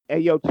Hey,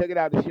 yo, check it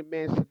out. It's your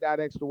man, Sadat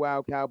X, the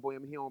Wild Cowboy.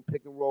 I'm here on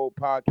Pick and Roll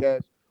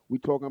Podcast. We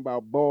talking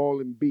about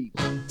ball and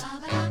beats.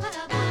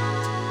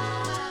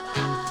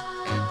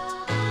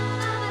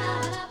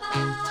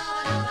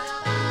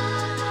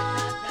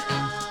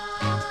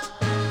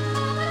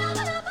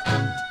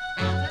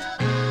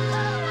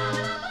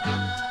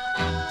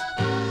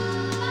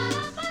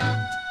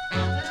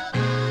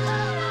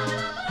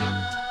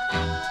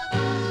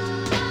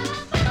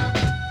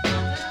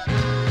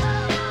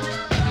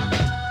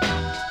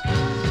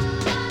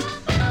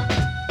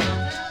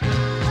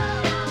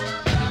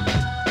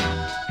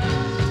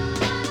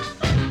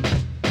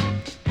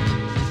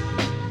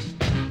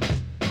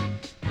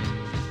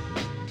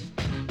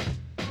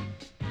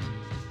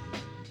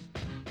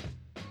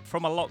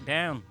 From a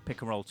lockdown,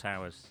 Pick and Roll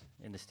Towers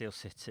in the Steel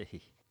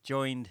City,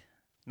 joined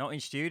not in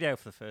studio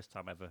for the first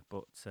time ever,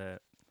 but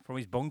from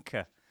his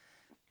bunker,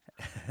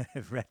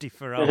 ready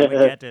for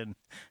Armageddon.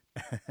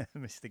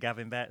 Mr.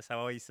 Gavin Betts,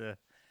 how are you, sir?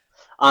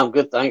 I'm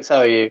good, thanks. How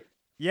are you?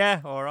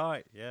 Yeah, all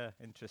right. Yeah,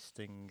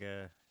 interesting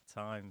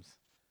times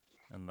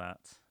and that.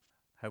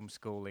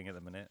 Homeschooling at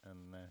the minute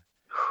and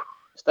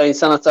Staying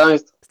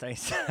sanitised? staying,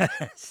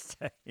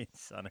 staying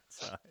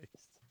sanitised.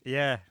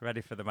 Yeah,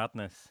 ready for the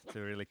madness to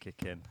really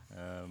kick in.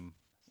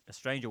 A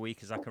stranger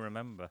week as I can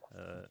remember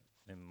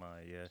in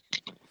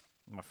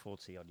my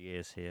 40 odd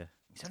years here.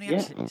 It's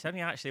only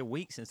actually a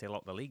week since they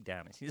locked the league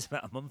down. It seems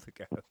about a month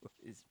ago.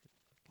 It's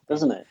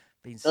Doesn't it?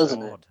 been so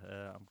Doesn't it? odd.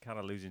 I'm kind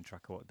of losing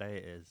track of what day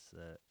it is.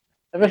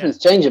 Everything's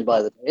changing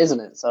by the day, isn't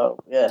it? So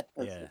Yeah.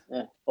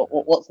 yeah. But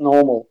what's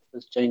normal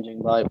is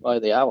changing by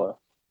the hour.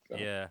 So.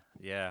 Yeah.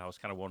 I was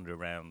kind of wandering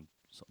around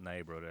sort of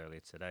neighbourhood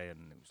earlier today,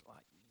 and it was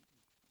like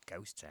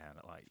ghost town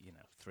at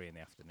 3 in the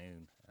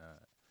afternoon,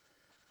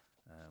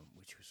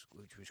 which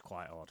was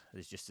quite odd.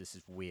 There's just this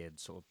weird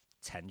sort of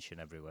tension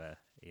everywhere.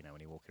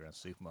 When you walk around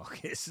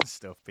supermarkets and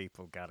stuff,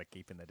 people gotta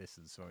keeping their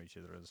distance from each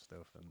other and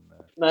stuff. And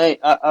Mate,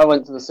 I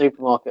went to the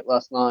supermarket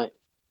last night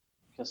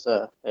because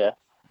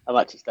I'm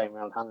actually staying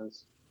around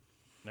Hannah's.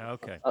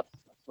 okay, That's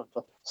my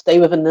plan. Stay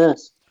with a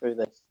nurse through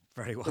this.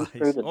 very Be wise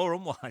prudent. or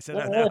unwise. I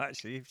don't know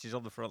actually. If she's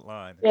on the front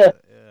line, Yeah,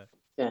 yeah.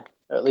 yeah.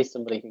 Or at least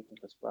somebody who can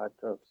prescribe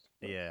drugs.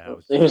 Yeah,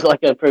 So he was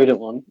like a prudent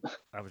one.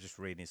 I was just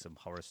reading some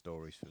horror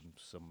stories from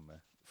some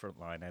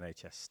frontline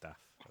NHS staff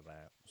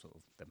about sort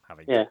of them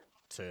having Yeah.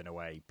 to turn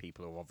away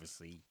people who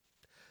obviously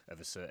of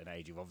a certain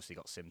age who've obviously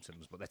got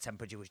symptoms, but their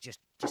temperature was just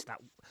that zero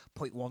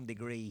point 0.1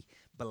 degree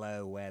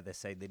below where they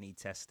say they need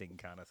testing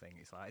kind of thing.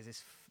 It's like,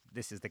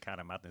 this is the kind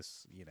of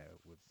madness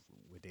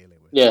we're dealing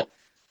with. Yeah.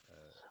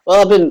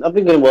 Well, I've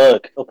been going to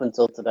work up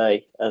until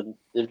today, and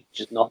there's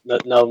just no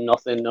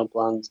nothing, no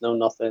plans, no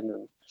nothing,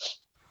 and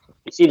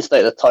you see the state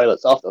of the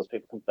toilets after those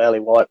people can barely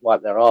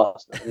wipe their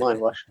arse, never mind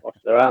wash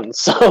their hands.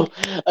 So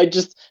I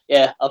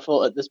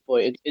thought at this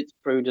point it's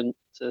prudent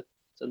to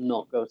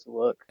not go to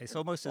work. It's And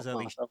almost as lock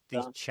though myself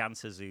these down.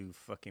 chancers who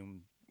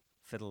fucking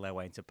fiddle their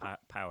way into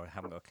power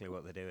haven't got a clue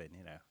what they're doing.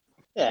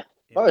 Yeah,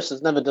 You know, Boris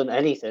has never done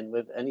anything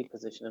with any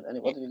position of any.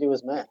 What did he do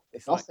as mayor?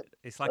 With nothing.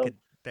 it's like a So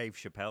Dave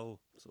Chappelle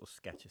sort of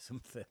sketch or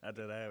something. I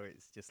don't know.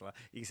 It's just like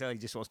you can say he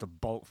just wants to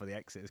bolt for the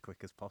exit as quick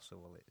as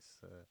possible.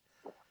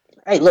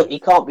 hey, look, he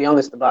can't be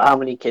honest about how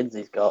many kids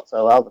he's got.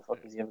 So how the fuck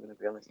is he ever going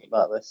to be honest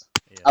about this?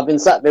 Yeah. I've been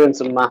sat doing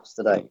some maths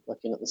today,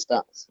 looking at the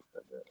stats,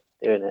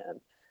 doing it, and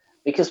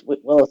because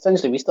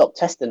essentially we stopped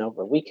testing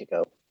over a week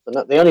ago.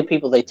 So the only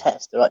people they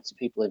test are actually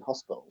people in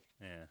hospital.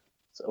 Yeah.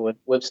 So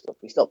with stuff,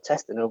 we stopped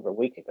testing over a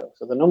week ago.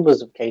 So the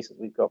numbers of cases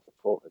we've got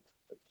reported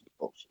are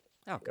bullshit.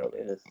 Oh god.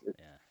 It's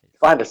Yeah.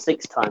 5 or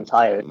 6 times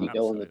higher if you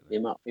go on the Absolutely.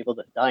 amount of people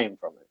that are dying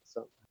from it.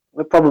 So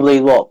we're probably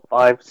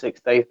 5,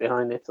 6 days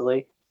behind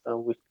Italy. So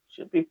we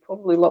should be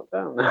probably locked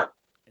down now.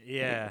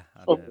 Yeah.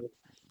 And Probably.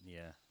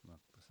 yeah.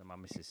 So my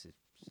missus is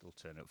still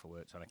turning up for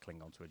work, trying to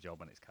cling on to a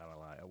job, and it's kind of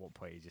like at what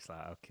point you're just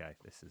like, okay,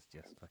 this is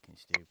just fucking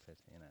stupid.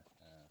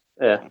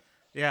 Yeah.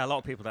 Yeah. A lot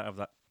of people don't have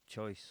that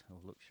choice or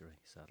luxury,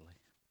 sadly.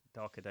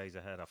 Darker days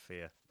ahead, I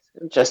fear.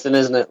 Interesting,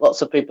 isn't it?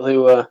 Lots of people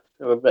who were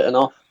written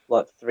off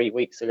like 3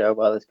 weeks ago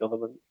by this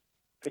government.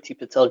 Pretty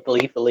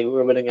gleefully, we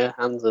were in the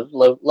hands of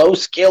low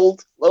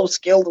skilled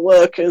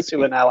workers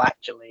who are now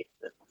actually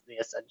the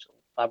essential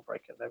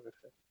fabric of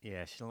everything.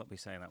 Yeah, she'll not be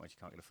saying that when she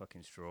can't get a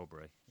fucking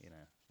strawberry, when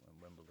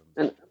Wimbledon's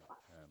And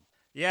on.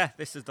 Yeah,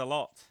 this is the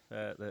lot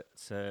that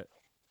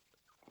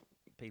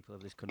people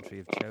of this country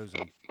have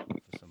chosen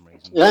for some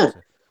reason. yeah,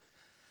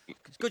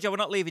 It's good job we're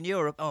not leaving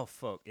Europe. Oh,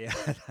 fuck, yeah.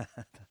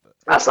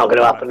 that's not going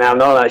to happen now.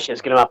 No, that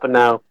shit's going to happen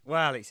now.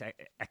 Well, it's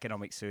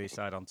economic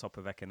suicide on top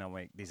of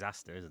economic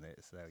disaster, isn't it?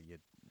 So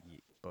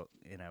but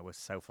we're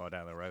so far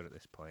down the road at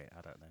this point.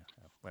 I don't know.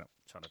 We're not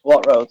trying to.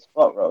 What roads?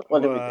 What road?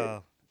 What did we do?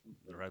 Well,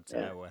 the road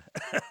to nowhere.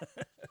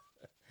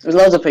 There's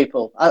loads of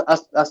people.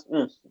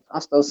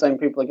 Ask those same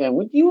people again.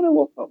 Would you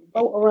want to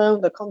vote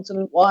around a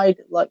continent wide,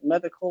 like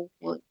medical,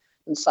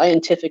 and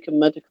scientific and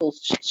medical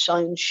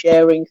science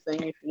sharing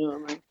thing? If you know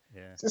what I mean.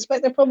 Yeah. I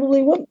suspect they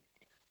probably wouldn't.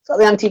 It's like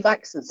the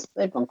anti-vaxxers.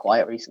 They've gone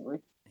quiet recently.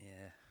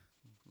 Yeah.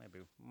 Maybe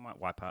we might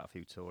wipe out a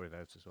few Tory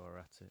voters while we're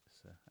at it.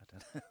 So I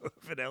don't know.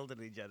 For an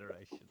elderly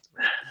generation.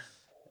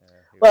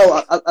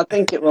 Well, I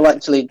think it will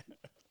actually.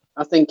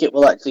 I think it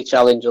will actually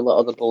challenge a lot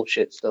of the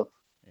bullshit stuff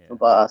Yeah.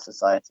 about our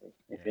society,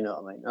 if Yeah. you know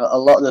what I mean. A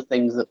lot of the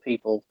things that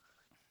people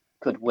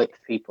could whip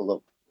people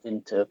up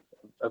into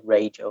a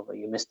rage over,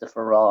 you Mr.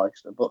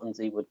 Farage, the buttons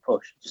he would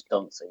push just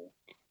don't seem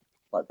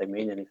like they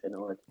mean anything,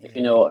 or if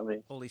you Yeah. know what I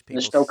mean. All these In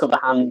the people, stroke of a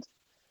hand,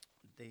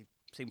 they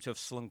seem to have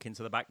slunk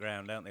into the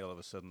background, don't they? All of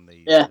a sudden,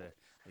 yeah,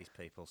 these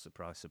people,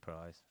 surprise,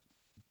 surprise.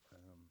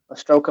 a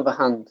stroke of a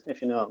hand,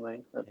 if you know what I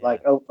mean. Yeah.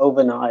 Like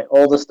overnight,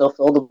 all the stuff,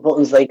 all the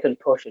buttons they could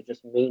push are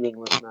just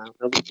meaningless now.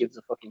 Nobody gives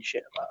a fucking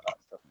shit about that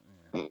stuff.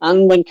 Yeah.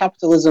 And when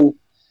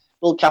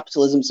will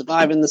capitalism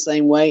survive in the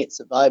same way? It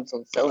survives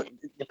on selling.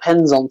 It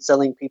depends on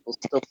selling people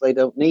stuff they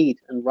don't need.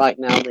 And right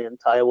now, the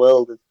entire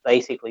world is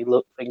basically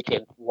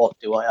thinking, what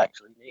do I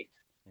actually need?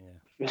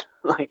 Yeah.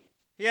 Like,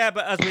 Yeah,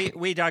 but as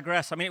we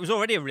digress, I mean, it was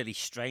already a really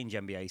strange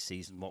NBA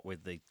season, what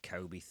with the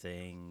Kobe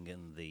thing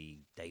and the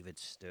David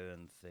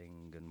Stern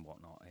thing and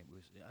whatnot. It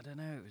was, I don't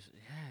know, it was,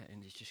 yeah,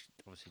 and it's just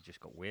obviously just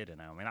got weirder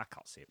now. I mean, I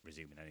can't see it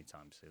resuming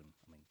anytime soon.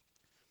 I mean,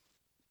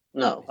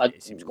 no,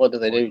 it seems what quite do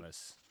they do?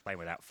 pointless playing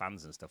without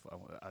fans and stuff.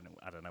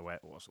 I don't know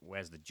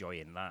where's the joy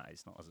in that.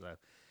 It's not as though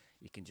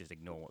you can just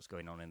ignore what's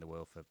going on in the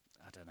world for,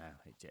 I don't know,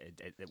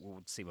 it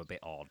would seem a bit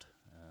odd.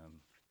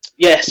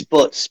 Yes,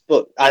 but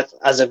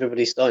as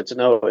everybody's starting to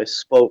know,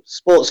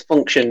 sports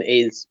function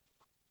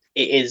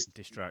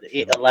Distraction.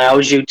 it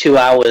allows you 2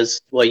 hours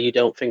where you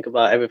don't think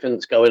about everything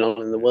that's going on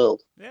in the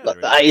world. Yeah, Like,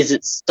 there that is. is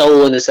its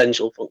sole and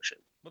essential function.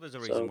 Well, there's a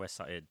reason So we're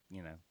sat here,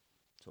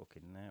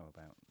 talking now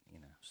about,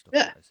 stuff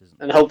yeah, like this, isn't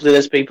there? and hopefully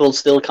there's people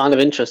still kind of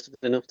interested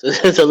enough to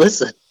to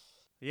listen.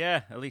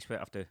 Yeah, at least we don't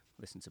have to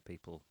listen to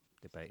people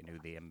debating who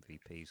the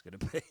MVP is going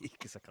to be,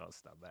 because I can't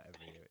stand that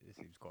every year. It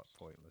seems quite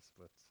pointless.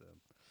 But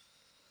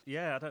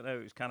yeah, I don't know.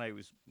 It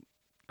was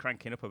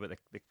cranking up a bit.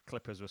 The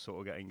Clippers were sort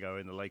of getting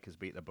going. The Lakers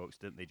beat the Bucks,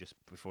 didn't they? Just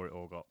before it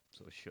all got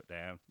sort of shut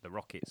down. The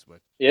Rockets were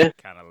Yeah,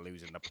 kind of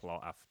losing the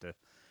plot after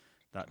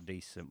that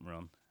decent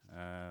run.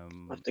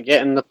 after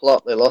getting the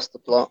plot, they lost the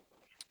plot.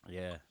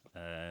 Yeah.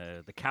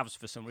 The Cavs,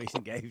 for some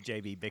reason, gave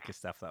JB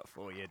Bickerstaff that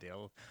 4-year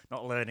deal,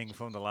 not learning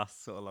from the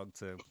last sort of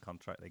long-term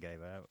contract they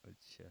gave out.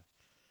 Which,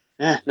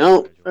 Yeah, is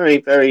no, strange. very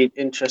very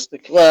interesting.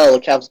 Well, the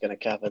Cavs going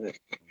to cav in it.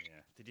 Yeah.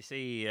 Did you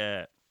see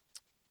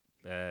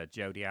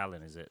Jody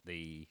Allen? Is it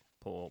the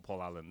Paul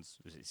Allen's?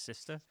 Was it his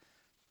sister?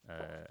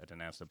 Had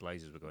announced the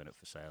Blazers were going up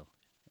for sale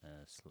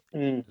as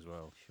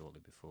well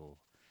shortly before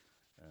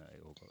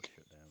it all got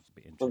shut down. It's a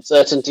bit interesting.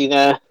 Uncertainty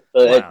there,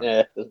 but Well,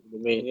 yeah, doesn't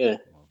mean yeah.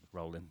 Well,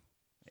 rolling.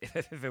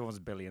 If everyone's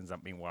billions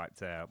haven't been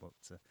wiped out,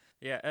 but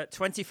yeah,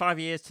 25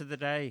 years to the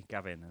day,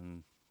 Gavin,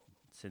 and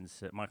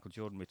since Michael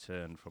Jordan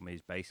returned from his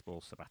baseball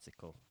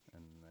sabbatical,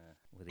 and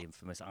with the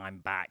infamous "I'm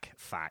back"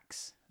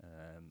 fax,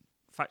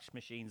 fax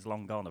machine's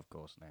long gone, of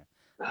course. Now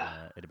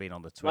it had been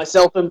on the Twitter. My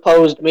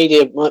self-imposed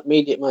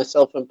my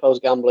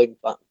self-imposed gambling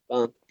ban.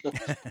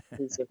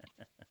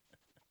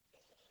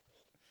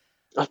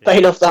 I've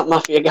paid off that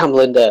mafia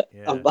gambling debt.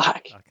 Yeah, I'm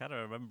back. I kind of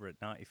remember it.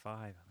 95.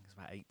 I think it was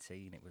about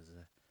 18. It was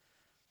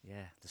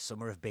the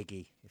summer of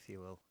Biggie, if you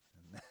will.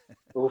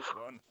 Oof.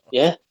 One.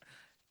 Yeah.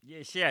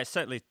 Yes, yeah, it's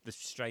certainly the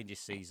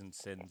strangest season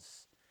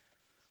since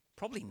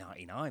probably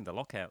 '99, the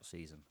lockout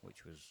season,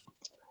 which was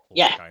all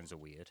Yeah. kinds of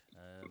weird.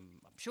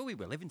 I'm sure we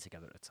were living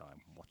together at the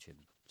time, watching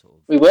sort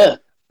of We were.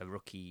 a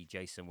rookie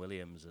Jason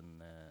Williams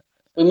and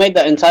We made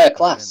that entire and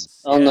class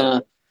Vince. on. Yeah,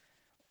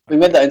 We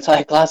made that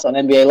entire class on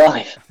NBA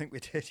Live. I think we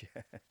did.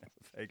 Yeah,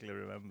 vaguely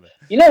remember.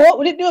 You know what?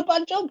 We didn't do a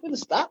bad job with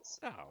the stats.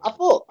 Oh, I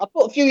thought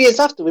a few years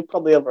after we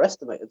probably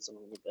overestimated some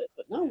of them a bit,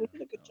 but no, we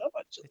did a good job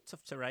actually. It's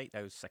tough to rate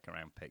those second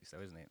round picks,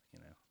 though, isn't it?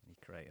 You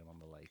create them on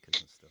the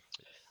Lakers and stuff.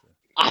 It's,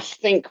 I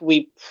think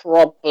we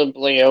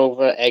probably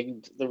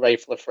over-egged the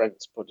Rafe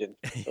LaFrance pudding.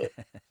 But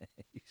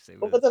You see,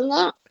 other than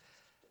that,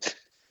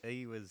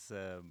 he was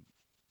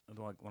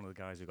one of the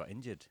guys who got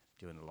injured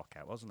during the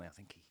lockout, wasn't he? I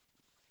think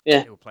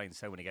Yeah. they were playing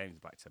so many games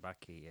back to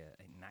back. He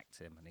knacked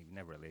him, and he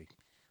never really,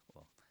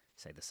 well,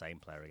 say the same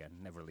player again,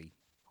 never really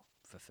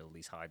fulfilled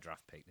his high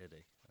draft pick, did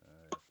he?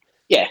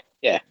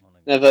 yeah,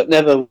 never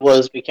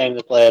became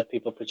the player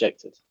people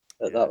projected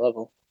at that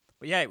level.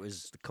 But yeah, it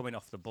was coming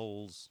off the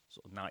Bulls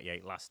sort of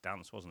 '98 last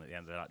dance, wasn't it? The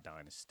end of that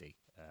dynasty.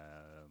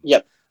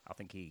 Yep. I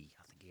think he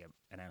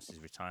announced his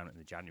retirement in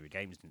the January.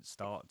 Games didn't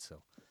start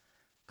until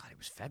it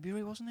was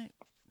February, wasn't it?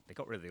 They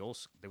got rid of the All.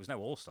 There was no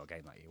All Star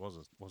game that year, was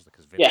there?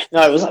 Because Vince. Yeah,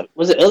 no,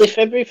 was it early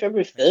February,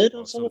 February 3rd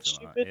or something like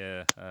stupid?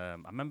 that. Yeah,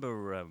 I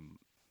remember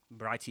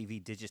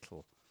ITV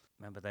Digital.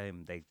 Remember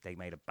them? They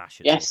made a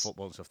bash at Yes.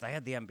 football and stuff. They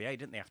had the NBA,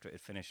 didn't they? After it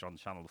had finished on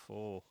Channel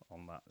 4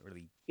 on that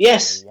really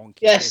Yes, wonky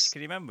yes. dish.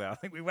 Can you remember? I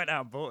think we went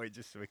out and bought it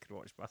just so we could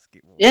watch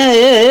basketball.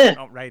 Yeah.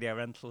 Not Radio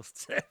Rentals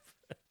tip.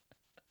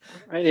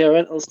 Radio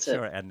Rentals tip.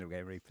 Sure, it ended up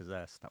getting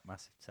repossessed. That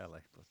massive telly,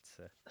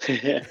 but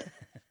Yeah.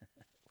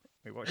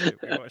 we watched it.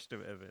 We watched a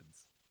bit of it.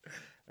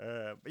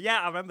 But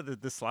yeah, I remember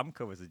the slam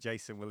covers of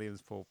Jason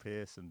Williams, Paul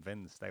Pierce, and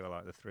Vince. They were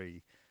like the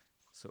three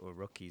sort of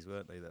rookies,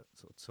 weren't they? That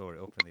sort of tore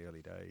it up in the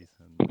early days.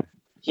 And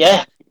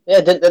Yeah.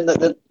 Didn't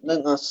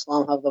the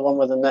Slam have the one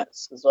with the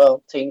Nets as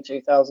well? Team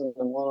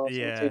 2001 or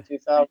Yeah. something?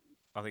 2000.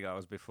 I think that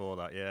was before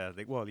that. Yeah,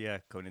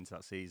 coming into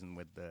that season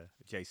with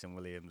Jason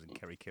Williams and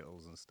Kerry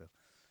Kittles and stuff.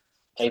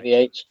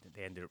 KVH.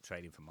 They ended up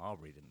trading for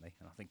Marbury, didn't they?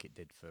 And I think it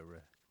did for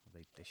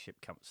they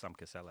shipped Sam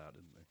Cassell out,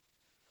 didn't they?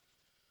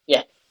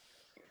 Yeah.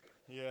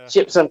 Yeah.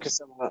 Ship some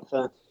Cassell out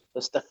for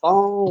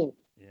Stefan.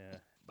 Yeah,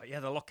 but yeah,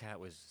 the lockout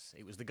was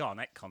the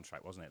Garnett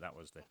contract, wasn't it? That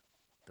was the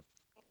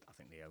I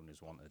think the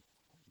owners wanted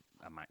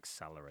a max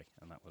salary,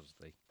 and that was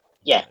the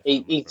Yeah, if I he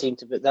remember. seemed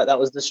to be that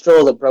was the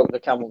straw that broke the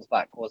camel's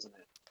back, wasn't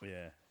it?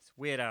 Yeah, it's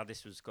weird how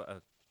this was got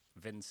a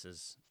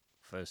Vince's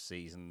first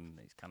season.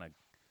 It's kind of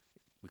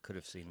we could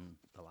have seen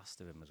the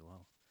last of him as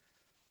well.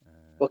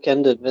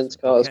 Bookended Vince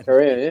Carter's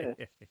career,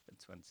 yeah.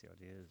 20 odd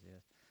years, yeah.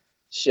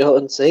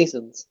 Shortened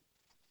seasons.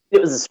 It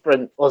was a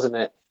sprint, wasn't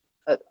it?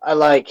 I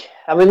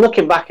mean,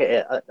 looking back at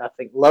it, I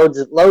think loads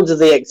of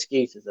the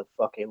excuses are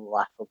fucking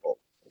laughable,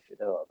 if you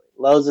know what I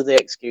mean. Loads of the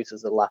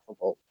excuses are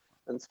laughable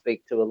and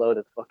speak to a load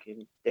of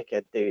fucking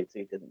dickhead dudes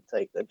who didn't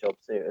take their job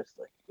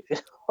seriously, if you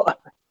know what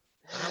I mean.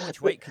 How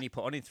much weight can you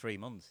put on in 3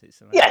 months?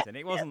 It's amazing. Yeah,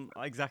 It wasn't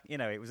exactly,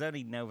 it was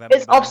only November.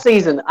 It's off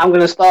season. I'm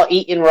going to start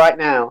eating right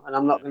now, and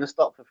I'm not going to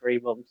stop for 3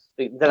 months.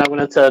 Then I'm going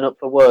to turn up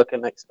for work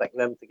and expect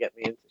them to get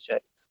me into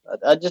shape.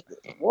 I just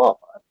what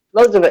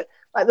loads of it,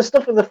 like the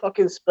stuff with the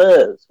fucking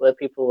Spurs, where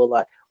people were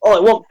like, "Oh,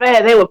 it wasn't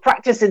fair. They were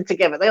practicing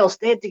together. They all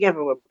stayed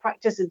together. Were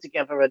practicing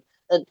together."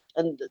 And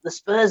the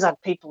Spurs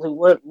had people who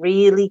weren't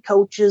really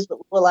coaches, but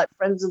were like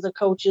friends of the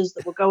coaches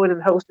that were going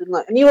and hosting.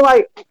 And you were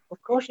like, "Of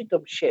course you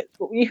dumb shit.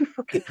 But were you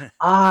fucking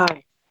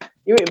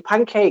you're eating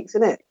pancakes,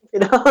 innit?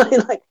 You know,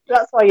 like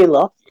that's why you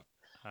lost.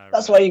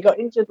 That's why you got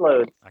injured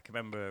loads." I can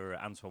remember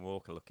Antoine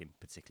Walker looking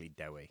particularly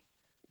doughy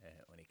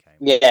when he came.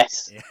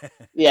 Yes.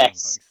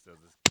 Yes.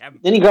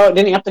 Kemp,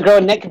 Didn't he have to grow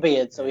a neck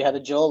beard so he had a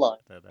jawline?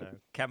 I don't know.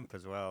 Kemp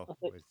as well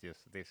was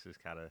just this was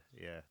kind of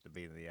the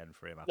beginning of the end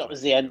for him. That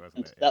was the end.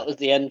 Wasn't it? That was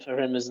the end for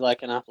him as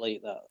like an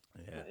athlete.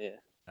 Yeah.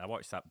 I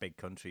watched that Big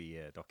Country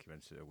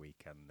documentary the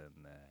weekend,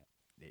 and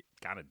it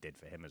kind of did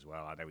for him as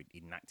well. I know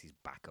he knocked his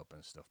back up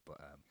and stuff, but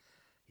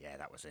yeah,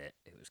 that was it.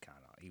 It was kind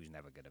of he was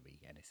never going to be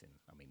anything.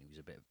 I mean, he was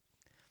a bit.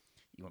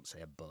 You won't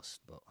say a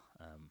bust, but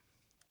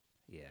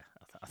yeah,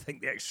 I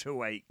think the extra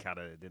weight kind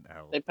of didn't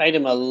help. They paid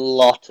him a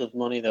lot of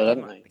money though,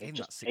 didn't they? They gave him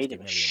that $60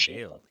 million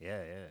deal.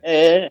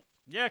 Yeah.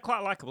 Yeah, quite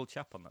a likeable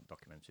chap on that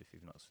documentary. If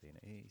you've not seen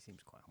it, he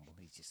seems quite humble.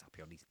 He's just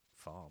happy on his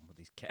farm with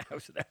his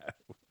cows now.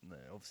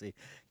 Obviously,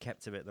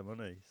 kept a bit of the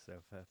money. So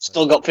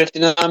still got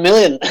 59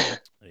 million.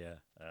 Yeah.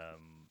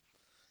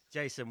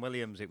 Jason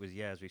Williams. It was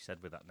as we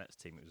said with that Nets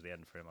team, it was the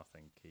end for him. I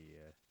think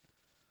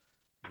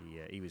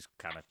he was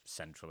kind of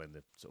central in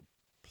the sort of.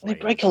 Did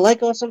he break a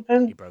leg or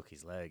something? He broke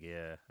his leg,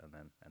 yeah, and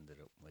then ended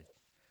up with.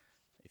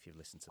 If you've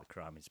listened to the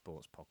Crime in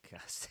Sports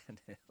podcast,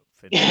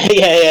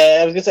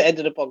 yeah, I was gonna say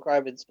ended up on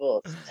Crime in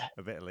Sports.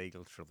 A bit of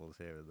legal troubles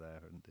here and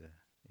there, and in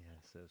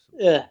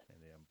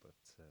the end, but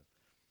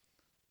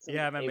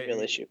I remember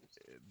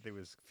there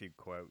was a few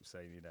quotes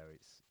saying,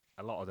 it's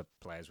a lot of the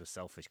players were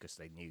selfish because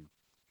they knew,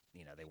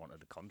 they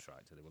wanted a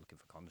contract, so they were looking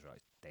for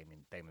contracts.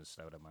 Damon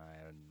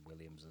Stoudemire and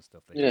Williams and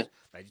stuff. They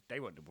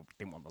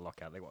didn't want the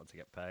lockout. They wanted to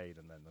get paid,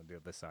 and then on the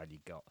other side you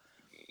got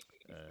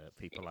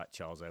people like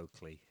Charles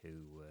Oakley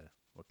who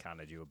were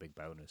kind of due a big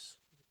bonus,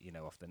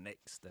 off the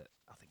Knicks. That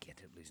I think he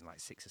ended up losing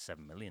like 6 or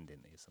 7 million,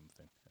 didn't he, or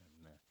something?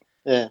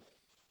 And,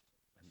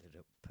 ended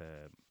up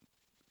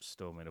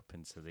storming up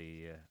into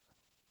the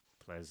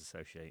Players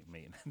Association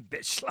meeting and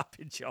bitch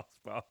slapping Charles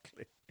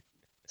Barkley.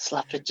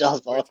 Slapping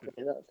Charles Barkley.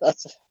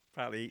 That's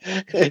apparently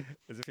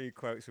there's a few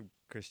quotes from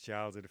Chris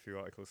Childs in a few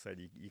articles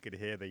saying you could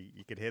hear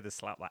the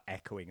slap like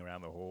echoing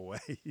around the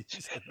hallways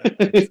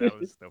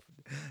and stuff.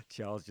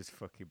 Charles just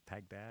fucking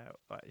pegged out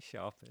like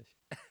sharpish.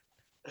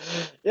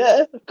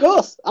 Yeah, of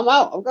course. I'm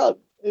out. I'm gone.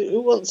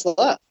 Who wants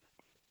that?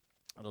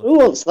 Who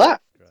wants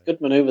that? Right. Good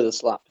manoeuvre, the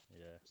slap.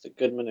 Yeah, it's a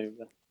good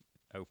manoeuvre.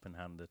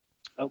 Open-handed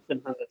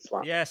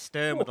slap. Yeah,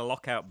 Stern with a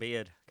lockout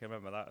beard. I can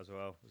remember that as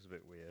well. It was a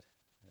bit weird.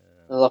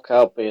 A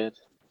lockout beard.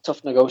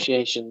 Tough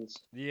negotiations.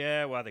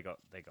 Yeah, well, they got.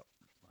 I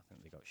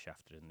think they got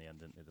shafted in the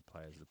end, didn't they? The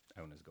players,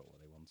 the owners got what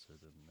they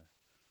wanted, and.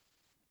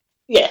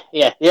 Yeah.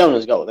 The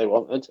owners got what they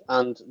wanted,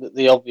 and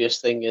the obvious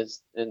thing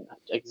is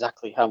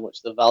exactly how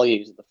much the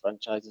values of the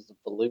franchises have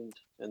ballooned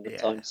in the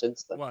time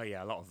since then. Well,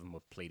 yeah, a lot of them were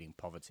pleading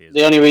poverty.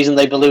 The only reason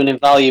they balloon in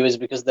value is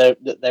because they're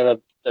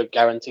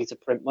guaranteed to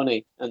print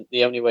money, and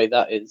the only way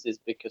that is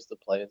because the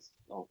players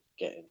aren't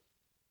getting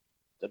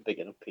a big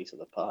enough piece of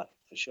the pie,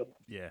 for sure.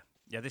 Yeah,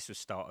 this was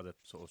start of the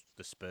sort of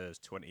the Spurs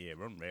 20-year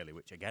run, really,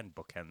 which again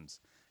bookends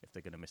if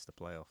they're going to miss the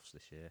playoffs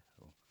this year.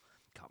 Well,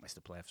 can't miss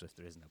the playoffs if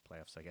there is no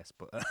playoffs, I guess.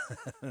 But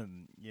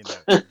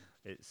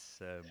it's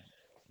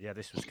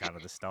this was kind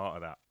of the start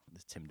of that.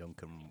 The Tim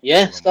Duncan.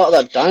 Start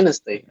of that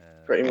dynasty,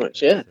 pretty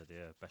much. Yeah,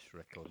 best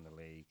record in the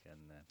league,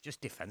 and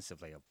just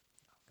defensively,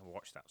 I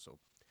watched that sort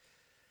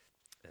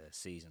of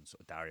season,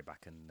 sort of diary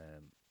back, and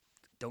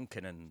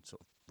Duncan and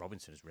sort of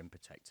Robinson as rim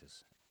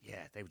protectors.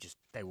 Yeah,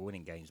 they were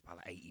winning games by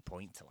like 80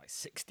 points to like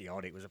 60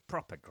 odd. It was a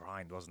proper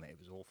grind, wasn't it? It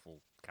was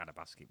awful kind of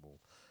basketball.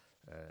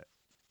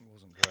 It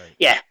wasn't great.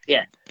 Yeah,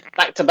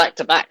 back to back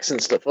to backs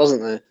and stuff,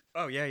 wasn't there?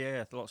 Oh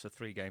yeah. Lots of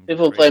 3 games.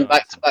 People in 3 playing back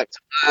nights to back to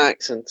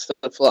backs and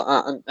stuff like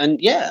that, and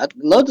yeah,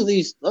 loads of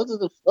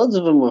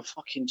them were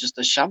fucking just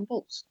a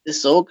shambles,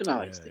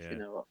 disorganized. Yeah, If yeah. you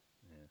know what,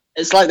 Yeah.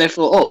 it's like they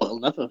thought,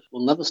 oh,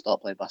 we'll never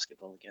start playing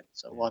basketball again,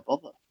 so why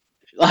bother?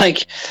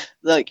 Like,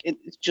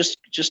 it's just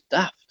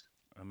daft.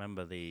 I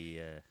remember the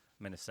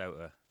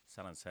Minnesota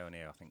San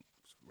Antonio. I think it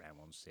was round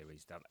 1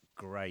 series. That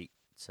great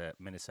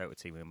Minnesota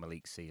team with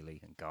Malik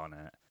Sealy and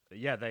Garnett. But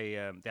yeah, they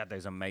had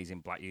those amazing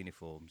black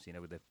uniforms,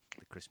 with the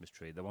Christmas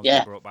tree. The ones they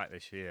Yeah, brought back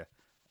this year.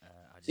 I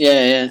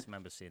yeah. just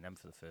remember seeing them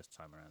for the first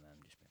time around there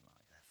and just being like,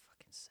 they're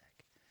fucking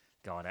sick.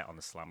 Garnett on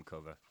the slam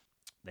cover.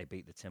 They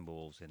beat the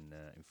Timberwolves in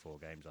 4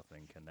 games, I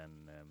think, and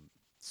then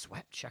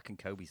swept Shaq and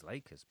Kobe's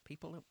Lakers.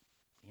 People,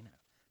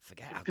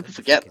 forget how People good the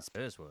forget fucking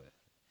Spurs were.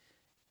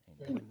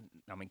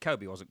 I mean,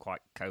 Kobe wasn't quite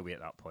Kobe at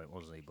that point,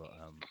 was he? But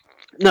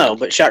No,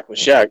 but Shaq was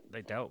Shaq.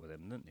 they dealt with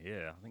him, didn't they?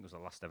 Yeah, I think it was the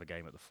last ever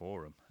game at the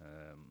Forum,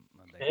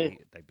 and Yeah.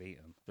 they beat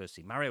him.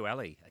 Versus Mario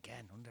Ellie,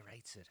 again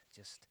underrated.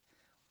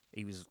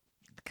 He was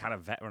the kind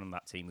of veteran on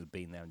that team who'd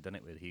been there and done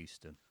it with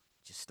Houston.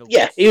 Just still,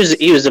 Yeah, he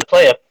was a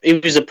player. He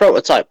was a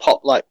prototype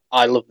pop. Like,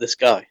 I love this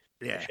guy.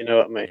 Yeah, If you know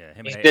what I mean.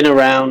 yeah. He's been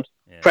around.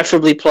 Yeah.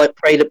 Preferably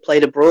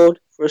played abroad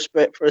for a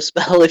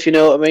spell. If you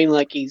know what I mean.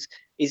 Like, he's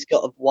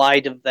got a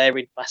wide and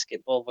varied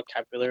basketball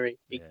vocabulary.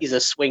 He's Yeah. a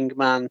swing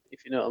man.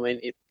 If you know what I mean.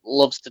 He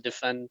loves to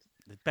defend.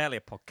 There's barely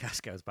a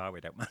podcast goes by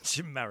we don't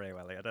mention Mario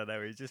Ellie. I don't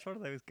know. He's just one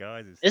of those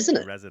guys who Isn't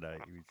seems to it?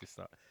 resonate. He was just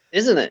that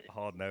Isn't it?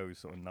 hard nosed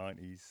sort of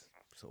 90s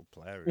sort of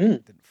player who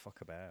Mm. didn't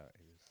fuck about.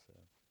 He was,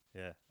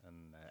 yeah,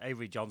 and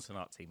Avery Johnson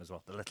on that team as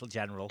well, the little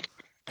general.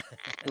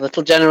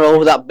 Little general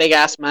with that big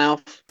ass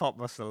mouth. Pop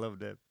must have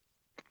loved him.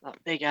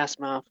 That big ass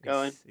mouth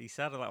going. He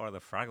sounded like one of the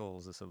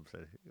Fraggles or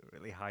something.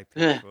 Really high pitched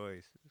Yeah.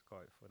 voice. It was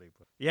quite funny.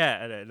 But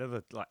yeah, and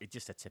another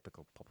just a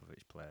typical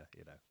Popovich player,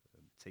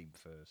 team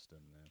first,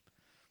 and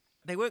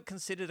they weren't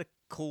considered a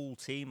cool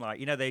team. Like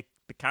they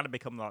kind of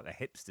become like the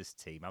hipsters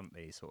team, haven't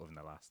they? Sort of in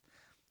the last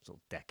sort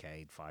of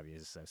decade, 5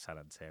 years or so, San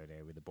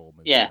Antonio with the ball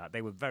movement. Yeah.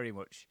 They were very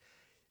much.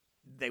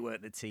 They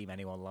weren't the team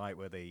anyone liked,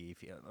 were they?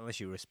 Unless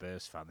you were a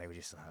Spurs fan, they were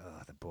just like,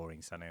 oh, the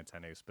boring San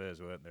Antonio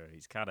Spurs, weren't they?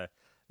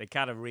 They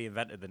kind of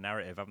reinvented the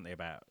narrative, haven't they,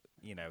 about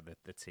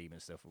the team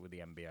and stuff with the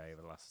NBA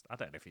over the last. I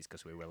don't know if it's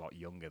because we were a lot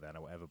younger then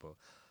or whatever, but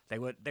they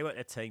weren't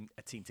a team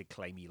to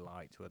claim you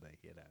liked, were they?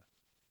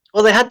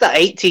 Well, they had that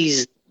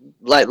 '80s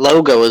like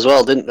logo as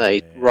well, didn't they?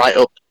 Yeah. Right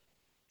up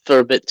for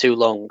a bit too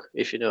long,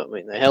 if you know what I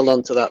mean. They held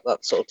on to that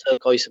sort of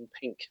turquoise and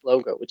pink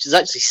logo, which is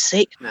actually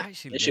sick now.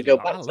 Actually, They should really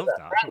go back I to loved that.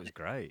 that. I thought it was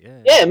great.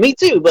 Yeah. Yeah, me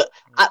too. But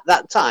at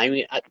that time,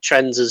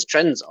 trends as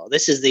trends are.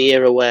 This is the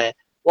era where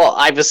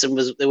Iverson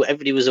was.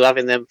 Everybody was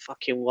having them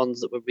fucking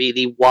ones that were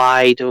really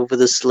wide over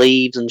the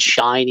sleeves and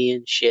shiny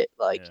and shit.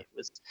 Like Yeah.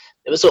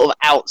 it was sort of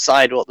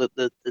outside what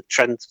the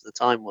trends of the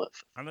time were.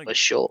 I think For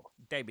sure.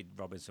 David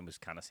Robinson was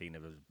kind of seen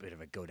as a bit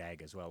of a good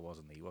egg as well,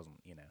 wasn't he? He wasn't,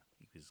 he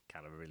was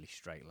kind of a really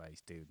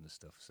straight-laced dude and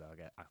stuff. So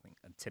I think,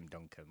 and Tim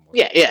Duncan was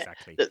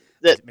exactly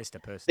Mr.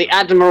 Person. The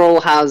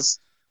Admiral has.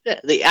 Yeah,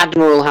 the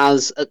Admiral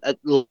has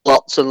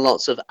lots and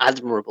lots of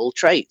admirable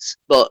traits,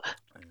 but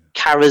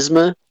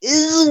charisma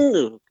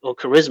isn't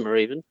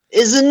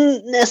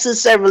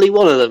necessarily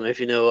one of them. If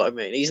you know what I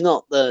mean, he's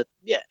not the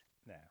No.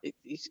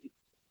 He's,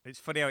 It's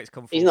funny how it's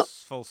come He's not-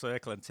 full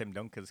circle, and Tim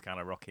Duncan's kind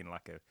of rocking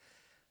like a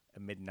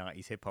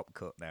mid-90s hip-hop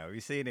cut now. Have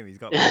you seen him? He's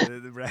got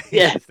the rays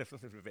Yeah. and stuff, a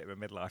bit of a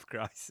midlife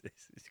crisis.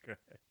 It's great.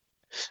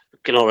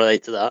 can all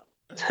relate to that.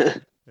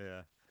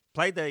 Yeah.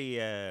 Played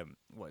the,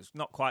 it's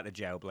not quite the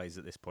Jailblazers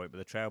at this point, but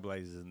the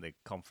Trailblazers in the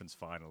conference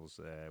finals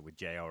with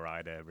J.R.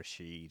 Ryder,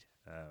 Rashid,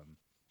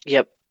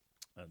 Yep.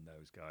 and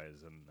those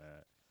guys. And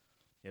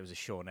it was a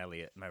Sean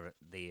Elliott,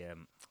 the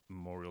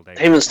Memorial Day.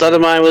 Him and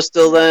Stoudemire was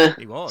still there.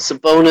 He was.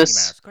 Sabonis. Mickey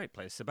Mouse, great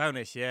player.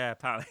 Sabonis, yeah.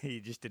 Apparently, he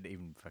just didn't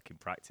even fucking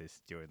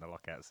practice during the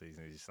lockout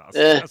season. He just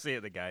I'll see it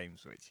at the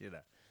games, which he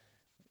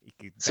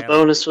could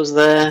Sabonis was He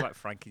there. was like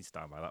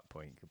Frankenstein by that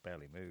point. He could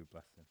barely move.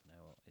 Bless him.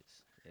 No,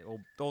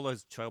 all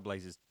those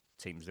Trailblazers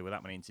teams. There were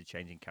that many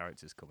interchanging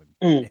characters coming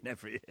in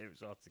every year. It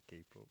was hard to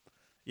keep up.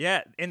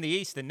 Yeah, in the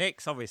East, the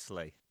Knicks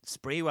obviously.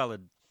 Sprewell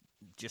had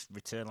just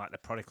returned like the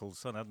prodigal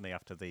son, hadn't he?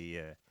 After the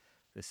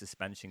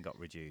suspension got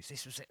reduced.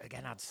 This was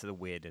again adds to the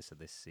weirdness of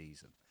this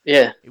season.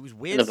 Yeah. It was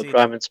weird. Another seeing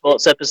crime and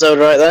sports episode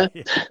right there.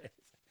 Yeah.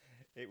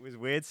 It was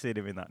weird seeing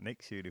him in that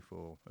Knicks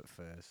uniform at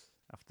first.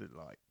 After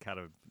kind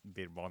of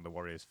being one of the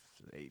Warriors,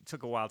 it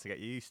took a while to get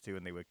used to,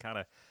 and they were kind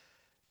of.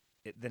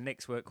 The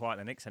Knicks weren't quite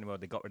the Knicks anymore.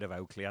 They got rid of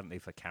Oakley, hadn't they,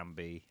 for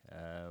Camby?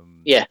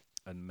 Yeah.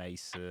 And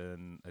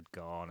Mason had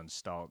gone, and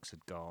Starks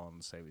had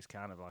gone, so it was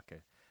kind of like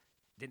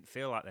didn't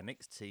feel like the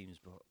Knicks teams,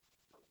 but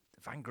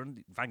Van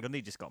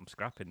Gundy just got them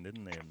scrapping,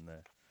 didn't they? And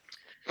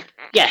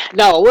Yeah.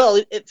 No.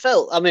 Well, it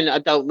felt. I mean, I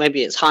don't.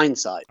 Maybe it's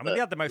hindsight. I mean, they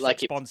had the most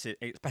like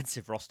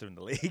expensive roster in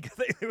the league. I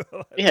think they were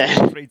like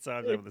Yeah. 3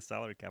 times over the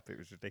salary cap. It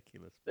was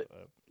ridiculous.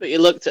 But you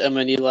looked at them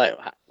and you're like,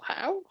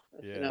 how?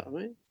 Yeah. You know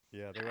what I mean?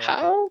 Yeah, they were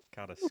How? like a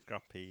kind of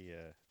scrappy,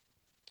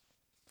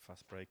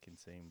 fast breaking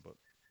team. But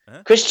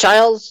Chris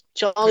Childs,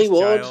 Charlie Chris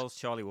Ward, Giles,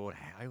 Charlie Ward.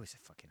 I always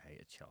fucking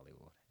hated Charlie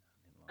Ward.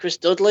 I didn't like Chris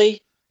him.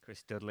 Dudley,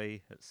 Chris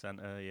Dudley at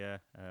centre, yeah.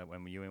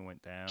 When Ewing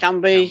went down.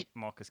 Canby.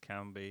 Marcus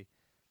Camby.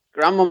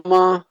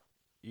 Grandmama,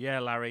 Yeah,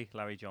 Larry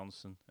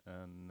Johnson,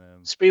 and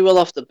Sprewell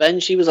off the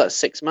bench. He was like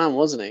 6 man,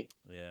 wasn't he?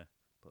 yeah.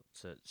 But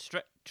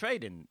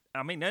trading,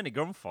 I mean, Ernie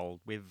Grunfold,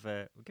 we've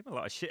given a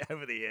lot of shit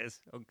over the years.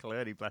 Uncle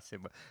Ernie, bless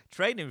him. But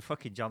trading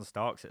fucking John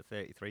Starks at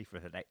 33 for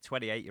a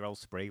 28-year-old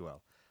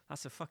Sprewell,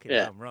 that's a fucking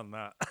home run,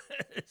 that,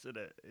 isn't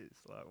it?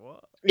 It's like,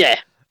 what? Yeah.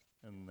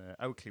 And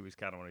Oakley was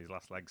kind of on his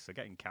last legs, so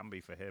getting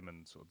Canby for him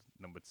and sort of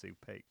number 2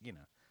 pick,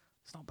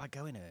 it's not bad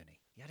going, Ernie.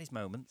 He had his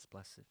moments,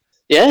 bless him.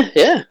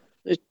 Yeah.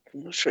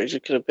 I'm not sure he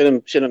could have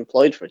been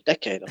employed for a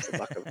decade off the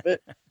back of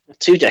it.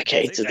 2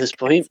 decades at this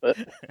point, but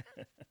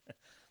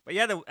but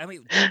yeah,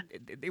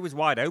 it was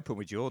wide open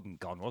with Jordan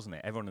gone, wasn't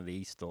it? Everyone in the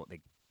East thought they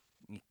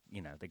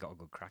got a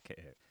good crack at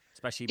it,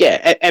 especially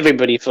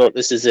everybody thought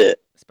this is it.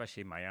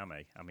 Especially in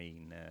Miami. I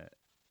mean, an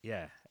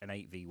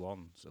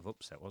 8v1 sort of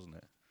upset, wasn't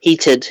it?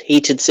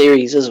 Heated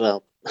series as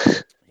well.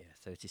 Yeah,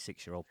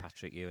 36-year-old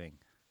Patrick Ewing.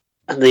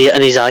 And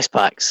his ice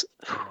packs.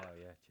 Oh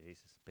yeah,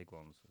 Jesus, big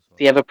ones as well.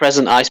 The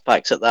ever-present ice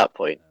packs at that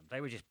point. They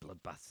were just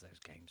bloodbaths, those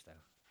games, though.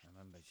 I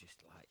remember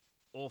just like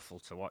awful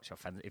to watch.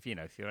 If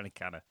you're any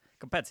kind of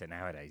compared to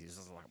nowadays, it's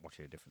just like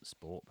watching a different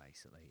sport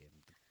basically. And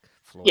the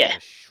floor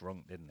just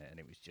shrunk, didn't it? And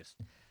it was just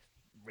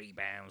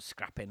rebounds,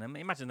 scrapping. I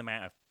mean, imagine the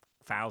amount of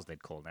fouls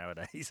they'd call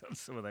nowadays on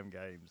some of them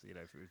games. If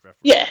it was refereed.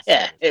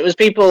 Yeah. It was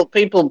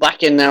people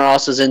backing their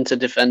asses into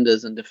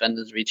defenders and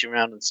defenders reaching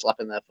around and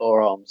slapping their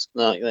forearms.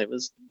 No, it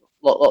was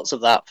lots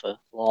of that for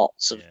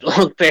lots of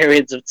long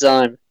periods of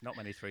time. Not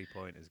many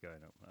 3-pointers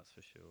going up, that's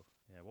for sure.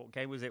 Yeah, what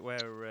game was it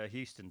where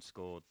Houston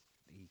scored?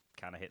 He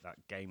kind of hit that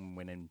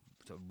game-winning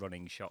sort of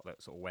running shot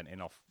that sort of went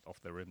in off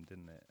the rim,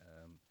 didn't it?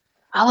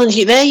 Alan,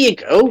 there you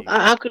go.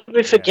 How could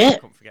we forget? I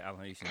couldn't forget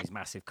Alan Houston, his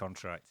massive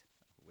contract,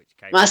 which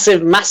came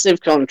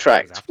massive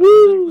contract.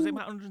 Was it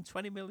about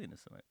 120 million or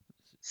something?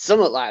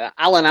 Something like that.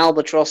 Alan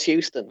Albatross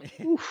Houston.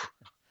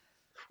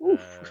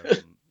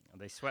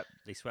 They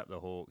swept the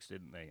Hawks,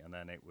 didn't they? And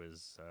then it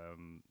was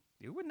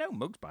there were no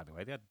mugs, by the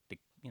way. They had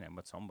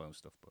Mutombo and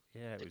stuff, but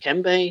yeah, it was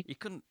Kembe. You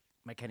couldn't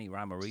make any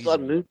rhyme or reason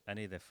on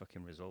any of their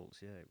fucking results.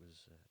 Yeah, it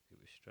was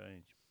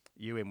strange.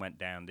 Ewing went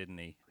down, didn't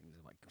he? I think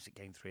it was it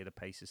game 3 of the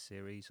Pacers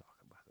series?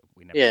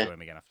 We never saw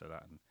him again after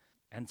that. And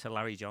enter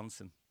Larry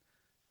Johnson.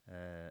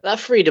 That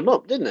freed him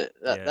up, didn't it?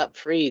 That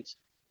freed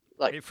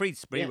it freed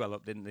Sprewell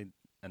up, didn't it?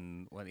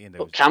 And when the end,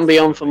 put Canby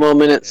on for more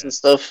minutes and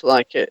stuff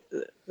like it.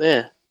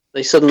 Yeah,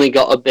 they suddenly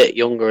got a bit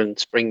younger and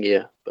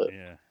springier. But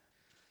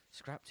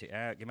scrapped it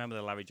out. You remember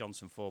the Larry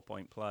Johnson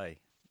 4-point play?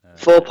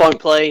 4-point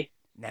play.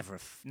 Never a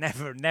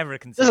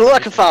consideration. Doesn't look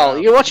like a foul.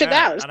 You watch it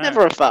now. It's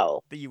never a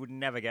foul. You would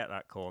never get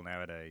that call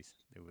nowadays.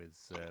 It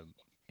was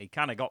he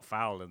kind of got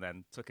fouled and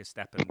then took a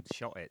step and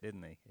shot it,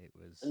 didn't he? It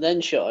was and then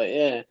shot it.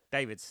 Yeah.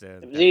 David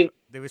Stern.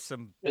 There was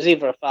some. It was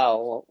either a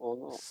foul or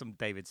not. Some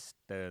David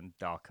Stern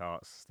dark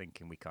arts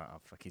thinking we can't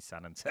have fucking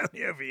San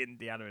Antonio v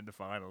Indiana in the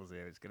finals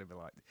here. It's going to be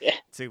like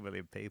 2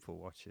 million people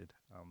watching.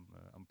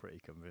 I'm pretty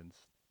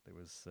convinced there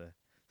was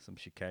some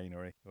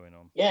chicanery going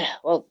on. Yeah,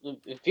 well,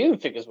 the viewing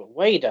figures were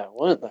way down,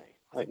 weren't they?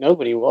 Like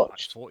nobody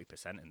watched. Like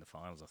 40% in the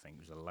finals, I think,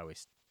 was the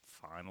lowest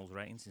finals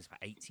rating since about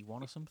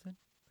 81 or something.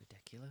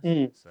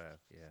 Ridiculous. So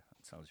yeah,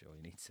 that tells you all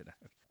you need to know.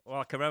 All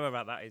I can remember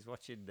about that is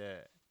watching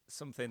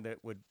something that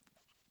would,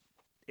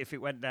 if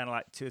it went down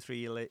like 2 or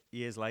 3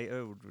 years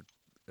later, would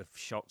have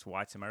shocked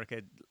white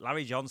America.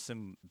 Larry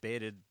Johnson,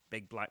 bearded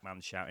big black man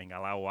shouting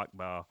 "Allahu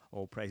Akbar,"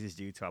 all praises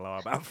due to Allah,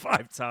 about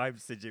 5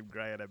 times to Jim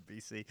Gray on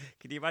NBC.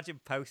 Can you imagine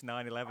post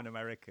 9/11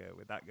 America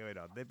with that going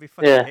on? They'd be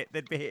fucking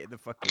they'd be hitting the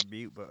fucking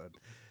mute button.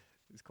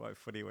 It's quite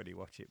funny when you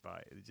watch it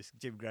back.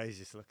 Jim Gray's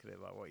just looking at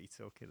it like, "What are you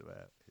talking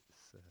about?"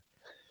 It's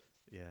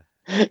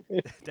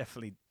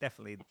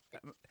definitely.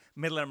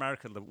 Middle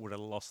America would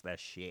have lost their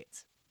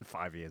shit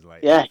 5 years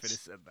later. Yes. If it had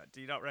said that.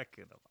 Do you not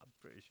reckon? I'm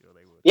pretty sure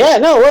they would. Yeah,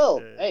 no, well,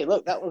 hey,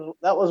 look, that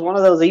was one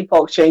of those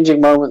epoch-changing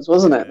moments,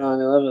 wasn't it?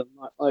 9/11,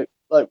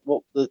 like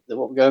what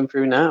we're going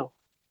through now.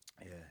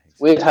 Yeah, exactly.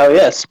 Weird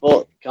how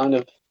sport kind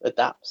of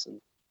adapts. And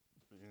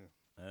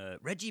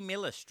Reggie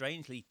Miller,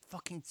 strangely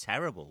fucking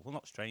terrible. Well,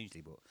 not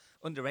strangely, but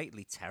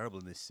underratedly terrible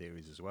in this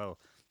series as well.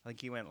 I think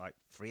he went like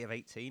 3 of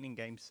 18 in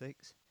Game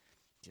 6.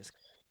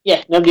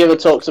 Nobody ever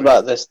talks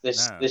about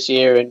this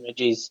year in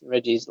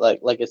Reggie's like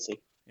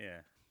legacy.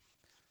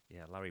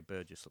 Yeah, Larry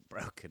Bird just looked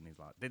broken. He's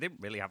like, they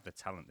didn't really have the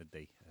talent, did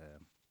they?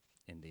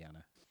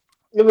 Indiana.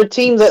 There were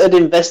teams that had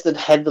invested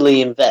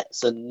heavily in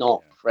vets and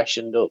not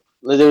freshened up.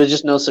 There was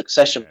just no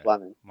succession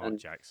planning. Mark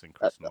Jackson,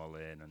 Chris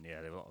Mullin, and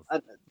there were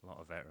a lot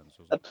of veterans.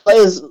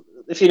 Players,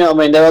 if you know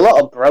what I mean, there were a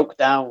lot of broke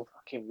down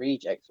fucking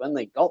rejects when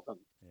they got them.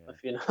 Yeah.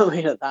 If you know what I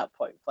mean, at that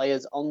point,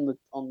 players on the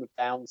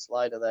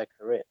downslide of their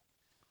career,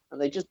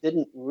 and they just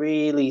didn't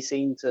really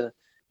seem to.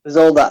 There's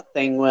all that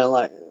thing where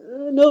like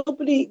no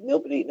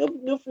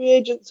free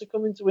agents are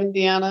coming to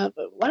Indiana,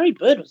 but Larry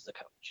Bird was the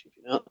coach. If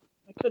you know,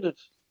 I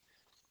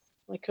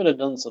could have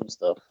done some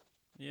stuff.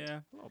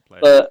 Yeah, a lot of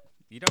players. But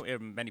you don't hear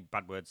many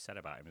bad words said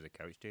about him as a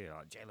coach, do you?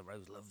 Like Jalen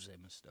Rose loves him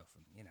and stuff,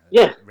 and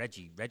Yeah.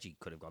 Reggie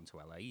could have gone to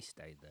LA, he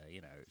stayed there.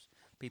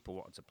 People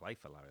wanted to play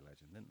for Larry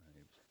Legend, didn't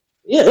they?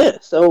 Yeah.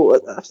 So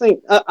I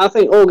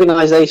think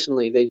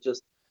organisationally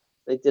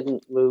they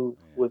didn't move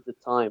with the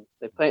time.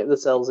 They painted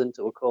themselves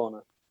into a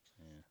corner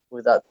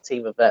with that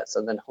team of vets,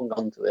 and then hung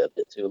on to it a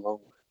bit too long.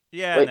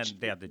 Yeah, and then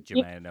they had the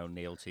Jermaine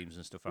O'Neal teams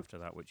and stuff after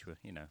that, which were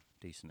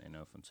decent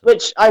enough.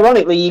 Which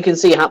ironically you can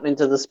see happening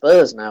to the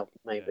Spurs now,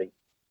 maybe.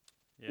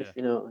 Yeah. If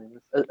you know what I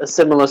mean. A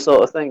similar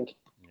sort of thing.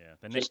 Yeah,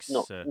 the Knicks.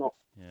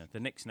 The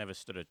Knicks never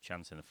stood a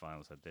chance in the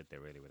finals. Did they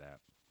really? Without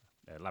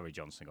Larry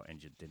Johnson got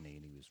injured, didn't he?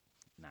 And he was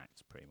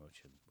knacked pretty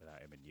much. And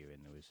without him and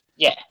Ewing, there was.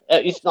 Yeah,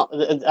 it's not.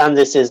 And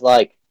this is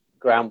like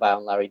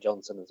ground-bound Larry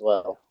Johnson as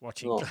well.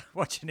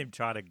 Watching him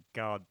try to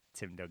guard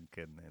Tim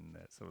Duncan in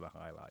some of the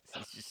highlights,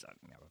 he's just like,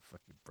 never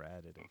fucking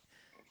bread, did he?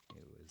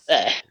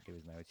 There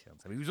was no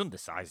chance. I mean, he was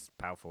undersized,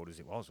 power forward as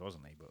it was,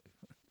 wasn't he? But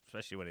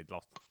especially when he'd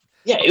lost.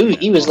 Yeah,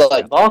 he was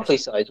like Barkley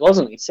size,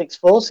 wasn't he? 6'4",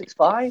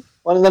 6'5".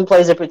 One of them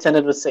players they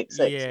pretended was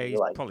 6'6". Yeah, he's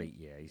like, probably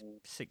he's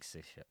 6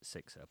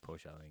 at a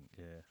push. I think.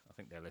 Yeah, I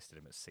think they listed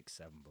him at 6'7",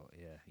 but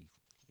yeah,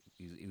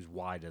 he was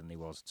wider than he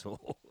was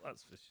tall.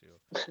 That's for sure.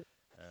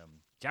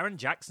 Jaren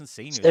Jackson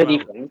Senior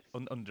as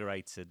well,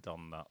 underrated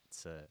on that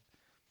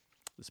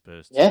the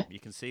Spurs team. Yeah. You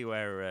can see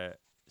where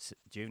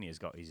Junior's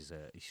got his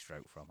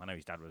stroke from. I know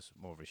his dad was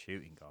more of a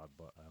shooting guard,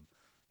 but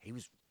he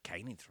was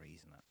caning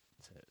threes in that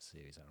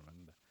series. I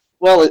remember.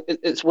 Well,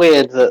 it's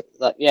weird that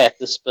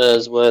the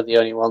Spurs were the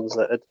only ones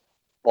that had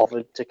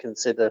bothered to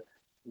consider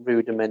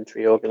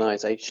rudimentary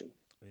organisation.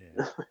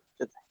 Yeah.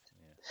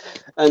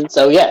 And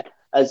so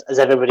as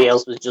everybody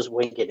else was just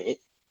winging it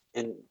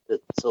in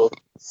the sort of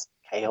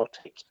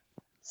chaotic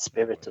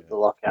spirit of the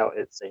lockout,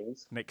 it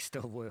seems. Nick's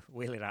still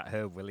wheeling out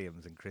Herb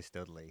Williams and Chris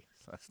Dudley,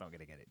 so that's not going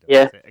to get it done.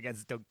 Yeah.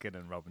 Against Duncan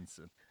and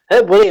Robinson.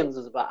 Herb Williams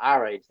was about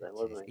our age then,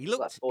 wasn't he? He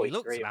looked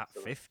like about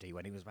 50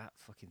 when he was about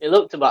fucking. He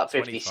looked about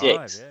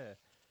 56. Yeah,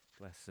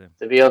 bless him.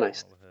 To be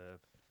honest,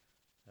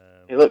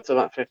 he looked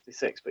about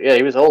 56, but yeah,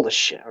 he was old as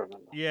shit. I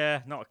remember.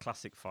 Yeah, not a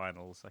classic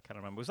finals. I can't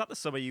remember. Was that the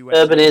summer you went?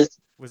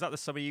 Was that the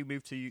summer you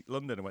moved to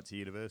London and went to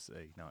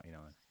university? 99.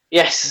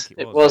 Yes,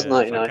 it was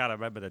 99. I kind of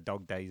remember the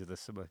dog days of the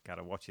summer, kind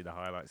of watching the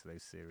highlights of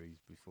those series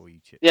before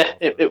you chipped. Yeah,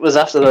 it was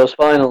after those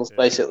finals,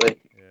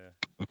 basically. Yeah,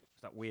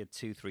 it's that weird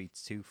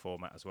 2-3-2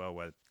 format as well,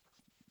 where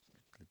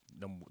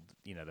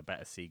the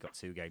better seed got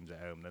 2 games at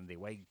home, then the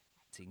away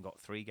team got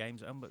 3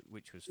 games at home,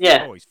 which was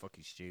always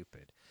fucking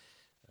stupid.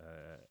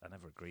 I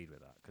never agreed with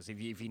that, because if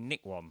you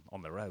nick one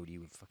on the road, you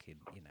would fucking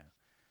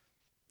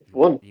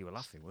you were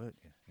laughing, weren't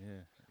you?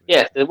 Yeah.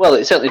 Yeah, well,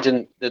 it certainly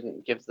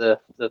didn't give the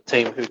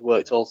team who'd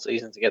worked all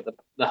season to get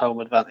the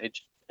home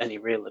advantage any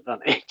real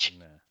advantage.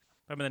 No.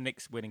 Remember the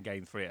Knicks winning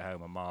Game 3 at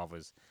home, and Marv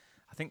was,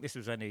 I think this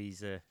was when he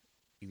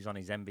was on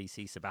his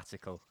NBC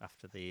sabbatical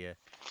after the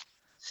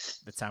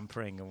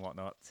tampering and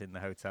whatnot in the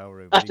hotel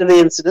room. After the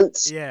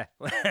incidents. Yeah,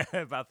 but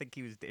I think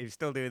he was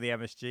still doing the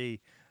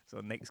MSG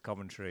sort of Knicks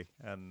commentary,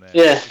 and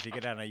if you go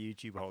down a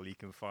YouTube hole, you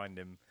can find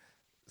him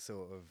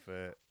sort of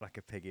like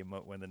a pig in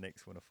muck when the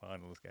Knicks won a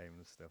finals game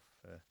and stuff.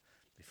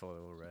 Before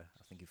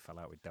I think he fell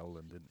out with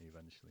Dolan, didn't he,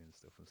 eventually and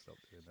stuff, and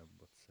stopped doing them.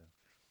 But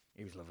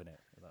he was loving it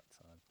at that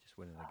time, just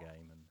winning the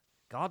game. And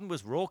Garden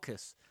was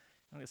raucous.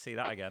 I'm going to see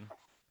that again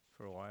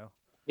for a while.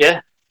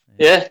 Yeah.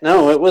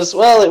 No, it was.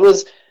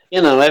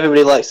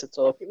 Everybody likes to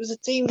talk. It was a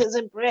team that's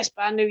embraced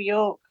by New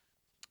York.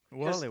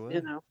 Well, they were.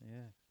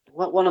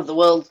 One of the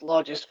world's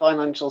largest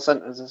financial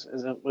centers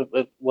is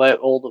where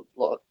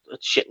a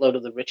shitload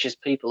of the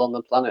richest people on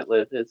the planet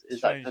live.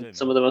 And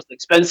some of the most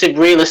expensive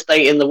real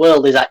estate in the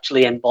world is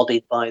actually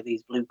embodied by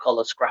these blue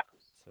collar scrappers.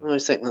 I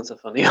always think that's a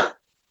funny one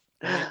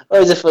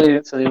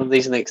of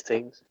these Knicks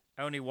teams.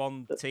 Only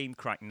one team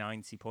cracked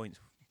 90 points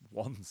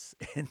once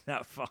in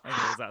that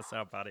finals. That's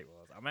how bad it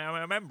was. I mean, I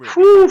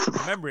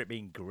remember it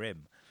being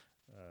grim.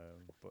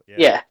 But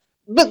yeah.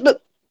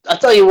 But I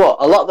tell you what,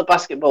 a lot of the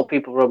basketball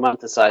people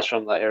romanticise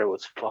from that era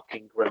was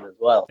fucking grim as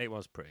well. It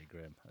was pretty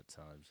grim at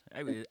times.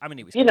 It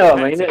was. You know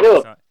what I mean?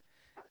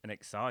 And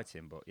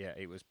exciting, but yeah,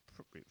 it was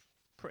pretty.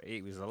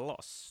 It was a lot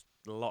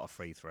of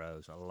free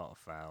throws, a lot of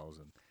fouls,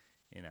 and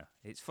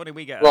it's funny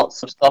we get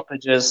lots of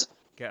stoppages.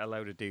 Get a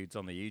load of dudes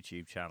on the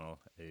YouTube channel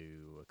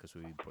who, because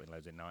we've been putting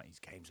loads of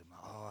 90s games, and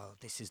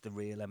this is the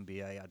real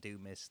NBA. I do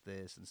miss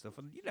this and stuff,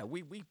 and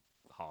we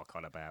hark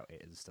on about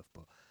it and stuff,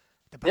 but.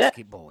 The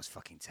basketball was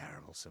fucking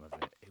terrible. Some of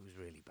it was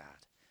really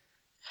bad.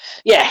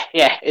 Yeah,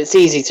 it's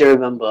easy to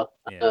remember.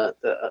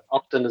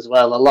 Often as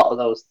well, a lot of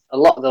those.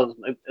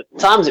 At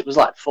times it was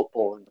like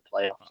football in the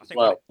playoffs as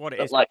well. What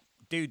it is, like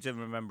dudes are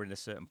remembering a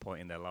certain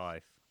point in their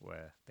life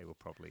where they were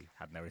probably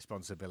had no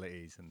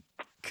responsibilities and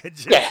could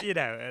just,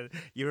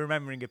 you're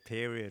remembering a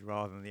period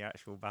rather than the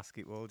actual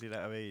basketball. Do you know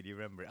what I mean? You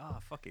remember it.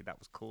 Fuck it, that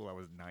was cool. I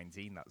was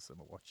 19 that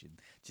summer watching.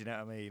 Do you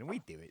know what I mean? And we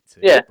do it too.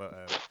 Yeah.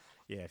 But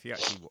if you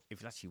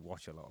actually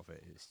watch a lot of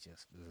it, it's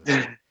just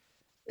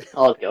it's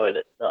hard going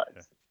at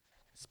times.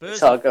 Spurs.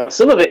 It's hard going.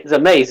 Some of it is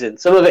amazing.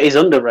 Some of it is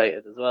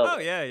underrated as well. Oh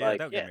yeah, yeah. Like,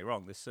 Don't get me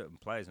wrong. There's certain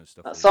players and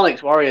stuff. That who-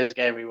 Sonic's Warriors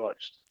game we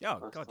watched. Oh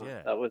last God, night,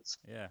 yeah, That was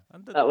yeah.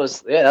 And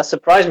that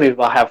surprised me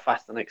by how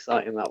fast and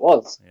exciting that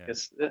was. Yeah.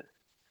 'Cause, yeah,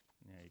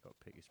 you got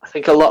to pick your I spots.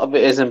 think a lot of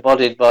it is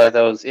embodied by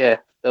those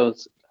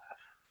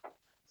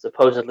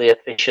supposedly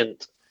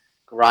efficient,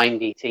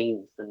 grindy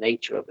teams. The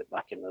nature of it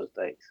back in those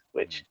days,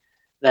 which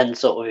then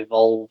sort of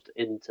evolved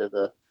into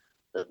the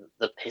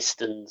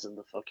Pistons and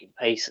the fucking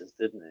Pacers,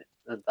 didn't it?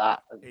 And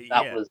that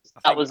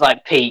Yeah, was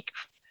like peak.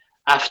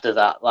 After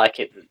that, like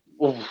it.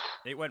 Oof.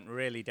 It went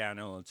really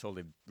downhill until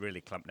they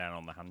really clamped down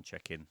on the hand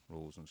checking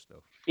rules and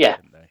stuff. Yeah.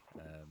 Didn't they?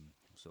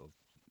 Sort of,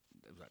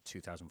 it was like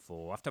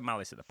 2004 after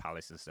Malice at the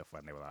Palace and stuff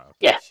when they were like, okay,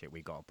 Yeah. shit,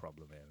 we got a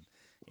problem here. And,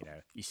 you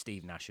know, your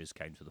Steve Nashers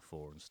came to the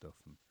fore and stuff,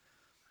 and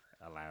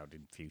allowed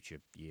in future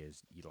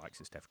years you likes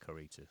of Steph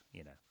Curry to,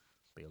 you know,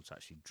 be able to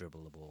actually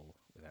dribble the ball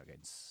without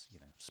getting, you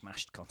know,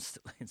 smashed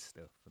constantly and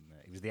stuff. And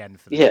it was the end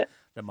for the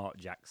Mark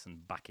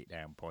Jackson back it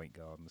down point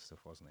guard and stuff,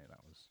 wasn't it? That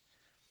was.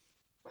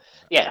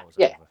 Yeah, was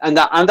yeah, over. and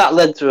that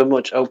led to a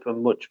much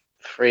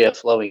freer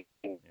flowing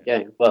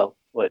game. Well,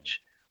 which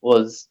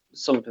was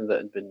something that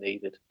had been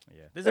needed.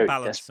 Yeah, there's Very a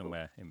balance desperate.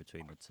 somewhere in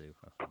between the two,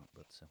 I think,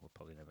 but we're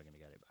probably never going to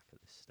get it back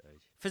at this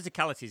stage.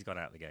 Physicality's gone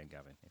out of the game,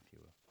 Gavin, if you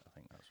will. I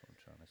think that's what I'm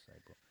trying to say.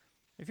 But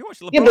if you watch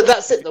LeBron, Yeah, but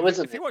that's it, though,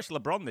 isn't if you watch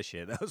LeBron this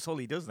year, that's all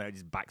he does now. He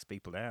just backs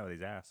people down with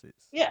his ass.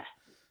 It's Yeah,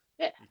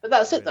 but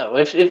that's it though.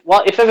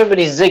 If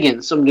everybody's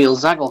zigging, somebody will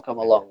zag will come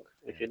along,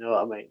 if you know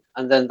what I mean,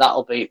 and then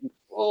that'll be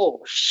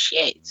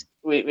shit.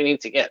 We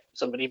need to get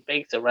somebody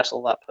big to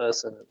wrestle that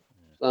person.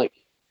 Like,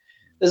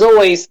 there's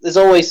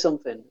always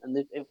something, and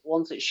if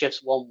once it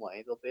shifts one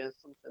way, there'll be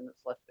something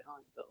that's left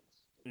behind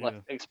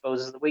that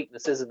exposes the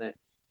weakness, isn't it?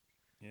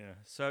 Yeah.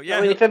 So yeah,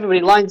 I mean, if everybody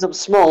lines up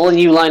small and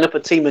you line up a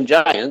team of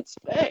giants,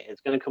 hey,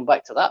 it's going to come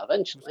back to that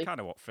eventually. it's kind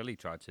of what Philly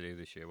tried to do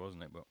this year,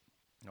 wasn't it? But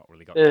not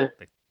really got Yeah.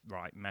 the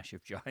right mesh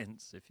of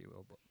giants, if you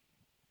will. But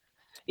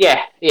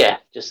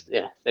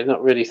They've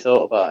not really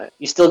thought about it.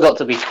 You still got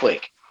to be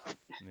quick.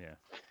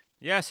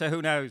 yeah. So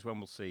who knows when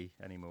we'll see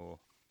any more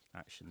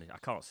action? I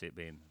can't see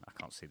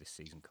this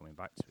season coming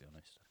back. To be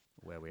honest,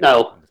 where we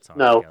are and the time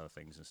together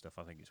things and stuff.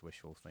 I think it's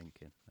wishful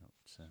thinking,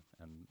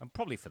 and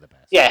probably for the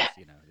best. Yeah.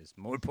 You know, there's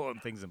more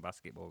important things than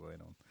basketball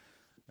going on.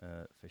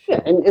 For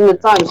Yeah, sure. in the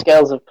time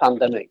scales of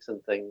pandemics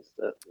and things,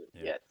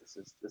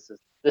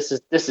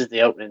 this is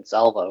the opening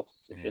salvo.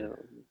 If you know.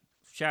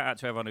 Shout out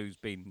to everyone who's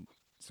been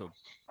sort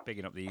of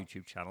bigging up the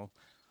YouTube channel.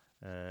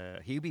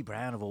 Hubie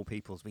Brown, of all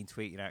people, has been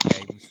tweeting out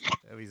games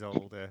of his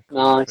old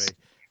commentary. Nice.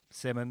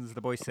 Simmons,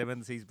 the boy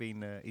Simmons, he's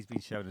been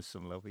showing us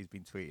some love. He's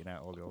been tweeting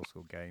out all the old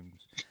school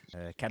games.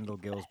 Kendall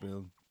Gill's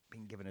been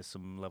giving us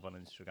some love on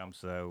Instagram.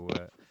 So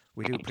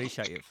we do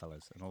appreciate it,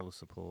 fellas, and all the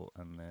support.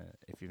 And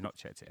if you've not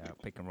checked it out,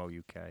 Pick and Roll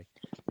UK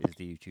is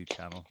the YouTube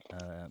channel.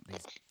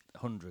 There's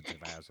hundreds of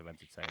hours of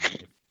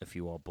entertainment if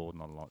you are bored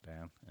and on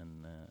lockdown,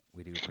 and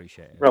we do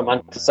appreciate it.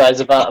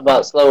 Romanticize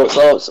about slow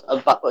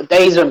about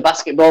days when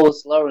basketball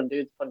was slower and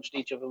dudes punched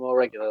each other more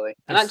regularly,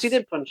 and actually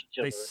did punch each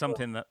other. There's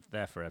something that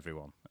there for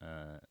everyone,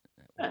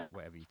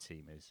 whatever your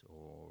team is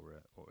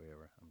or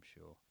era. I'm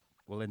sure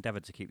we'll endeavour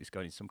to keep this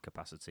going in some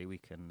capacity. We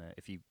can,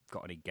 if you've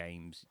got any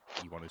games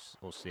you want us,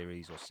 or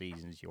series or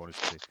seasons you want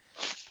us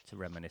to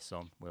reminisce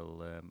on,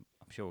 we'll. I'm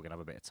sure we're gonna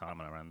have a bit of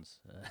time on our hands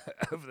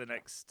over the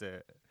next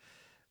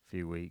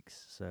few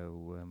weeks,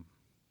 so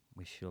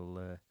we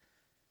shall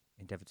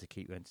endeavour to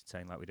keep you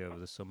entertained like we do over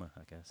the summer,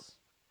 I guess.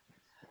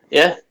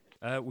 Yeah.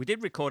 We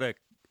did record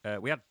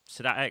we had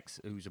Sadat X,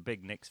 who's a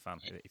big Knicks fan,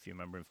 if you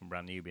remember him from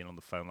Brand New, being on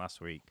the phone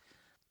last week.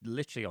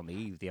 Literally on the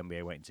eve the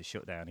NBA went into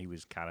shutdown, he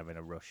was kind of in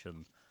a rush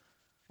and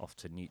off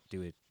to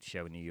do a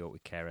show in New York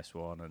with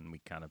KRS-One, and we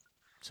kind of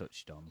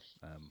touched on,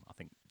 I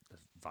think the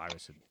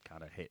virus had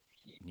kind of hit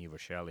New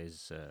Rochelle,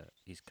 his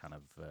kind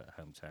of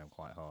hometown,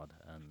 quite hard,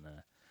 and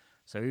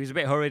so he was a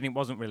bit hurried, and it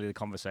wasn't really the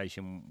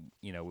conversation,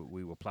 you know,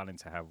 we were planning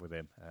to have with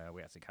him.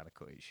 We had to kind of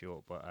cut it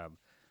short, but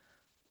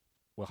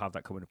we'll have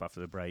that coming up after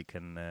the break,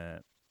 and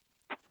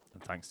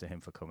thanks to him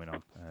for coming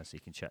on, so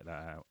you can check that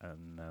out.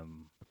 And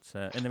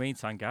but, in the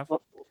meantime, Gav,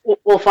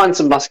 We'll find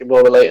some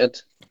basketball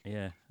related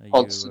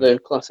pods to do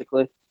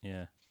classically.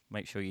 Yeah,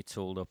 make sure you're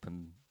tooled up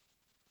and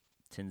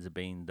tins are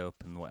beaned up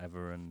and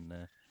whatever.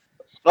 And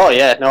oh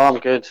yeah, no, I'm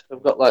good.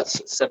 I've got like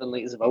 7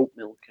 liters of oat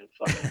milk and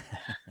fucking.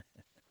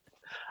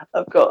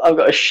 I've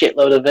got a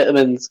shitload of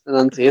vitamins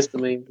and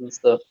antihistamines and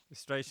stuff. The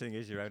strange thing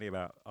is, you're only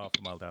about half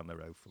a mile down the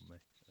road from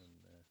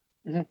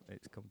me, and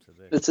it's come to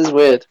this. This is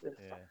weird.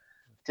 Yeah.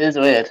 It is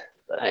weird,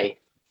 but hey.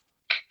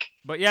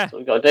 But yeah, that's what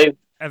we got to do.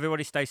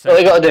 Everybody stay safe. What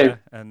we got to do,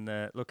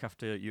 and look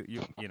after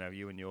you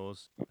and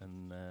yours,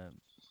 and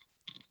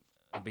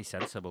be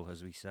sensible,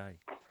 as we say.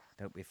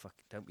 Don't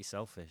be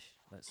selfish.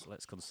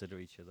 Let's consider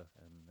each other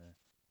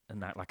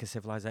and act like a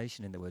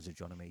civilization, in the words of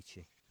John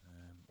Amici.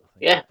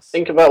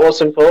 Think about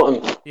what's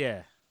important.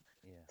 Yeah.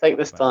 Take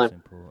this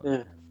time. Yeah.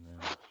 And,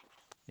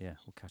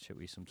 we'll catch up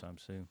with you sometime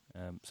soon.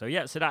 So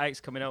that X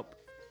coming up.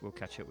 We'll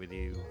catch up with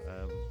you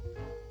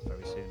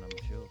very soon,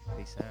 I'm sure.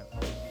 Peace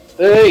out.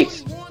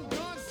 Peace.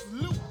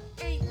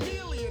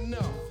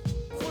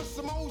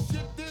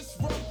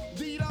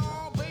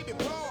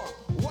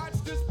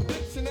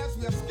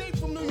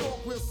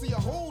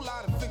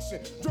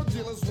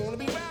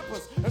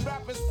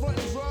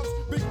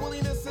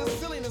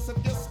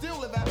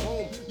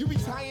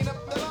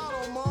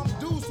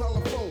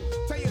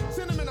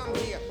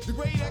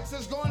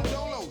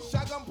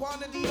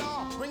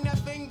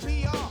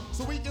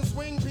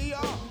 swing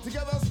PR.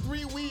 Together us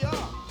three we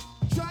are.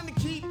 Trying to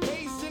keep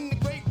pace in the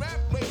great rap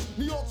race.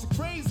 New York's a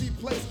crazy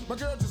place. My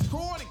girl just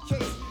caught a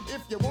case.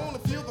 If you wanna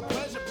feel the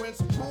pleasure,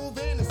 Prince, cool,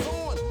 then it's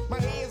on. My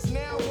hair's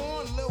now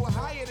on, a little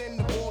higher than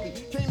the baldy.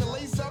 Came to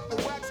lace up the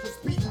wax, cause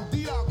Pete and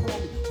D-Dog call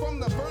me. From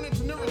the Vernon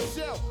to New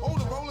Rochelle, oh,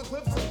 the rolling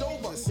cliffs of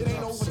Dover. It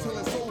ain't over till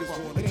it's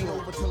over. It ain't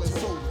over till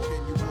it's over.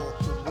 Can you walk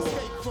the walk?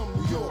 Escape from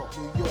New York.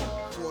 New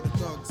York, for the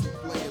thugs and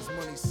players,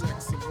 money,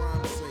 sex, and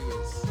rhyme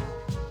sayers.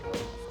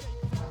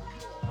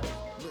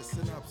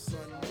 Listen up, son,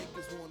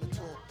 niggas wanna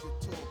talk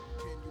the talk.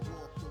 Can you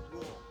walk the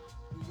walk?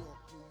 New York,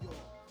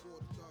 for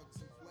the thugs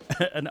and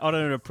players. An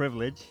honour and a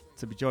privilege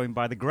to be joined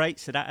by the great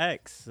Sadat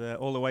X,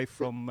 all the way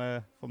from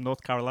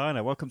North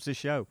Carolina. Welcome to the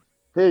show.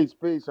 Peace,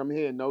 peace. I'm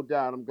here, no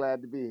doubt. I'm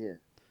glad to be here.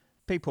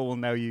 People will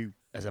know you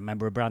as a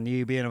member of Brand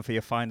Nubian and for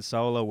your fine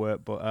solo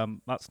work, but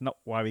that's not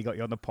why we got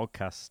you on the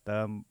podcast.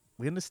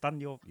 We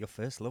understand your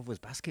first love was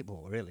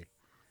basketball, really.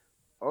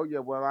 Oh yeah,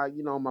 well,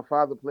 my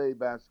father played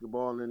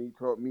basketball and he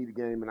taught me the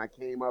game, and I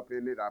came up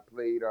in it. I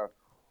played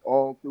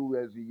all through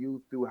as a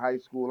youth, through high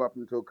school, up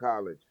until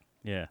college.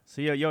 Yeah.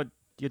 So your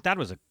dad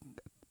was a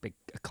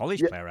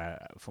college Yeah.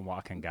 player, from what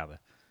I can gather.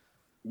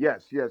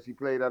 Yes, he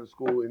played at a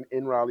school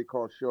in Raleigh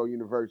called Shaw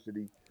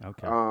University.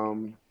 Okay.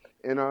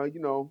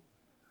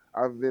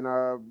 I've been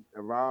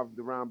involved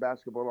around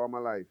basketball all my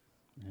life.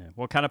 Yeah.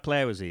 What kind of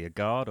player was he? A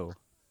guard or?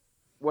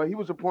 Well, he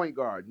was a point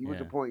guard. He was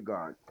a Yeah. point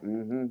guard.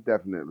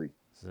 Definitely.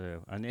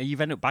 So, and you've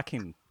ended up back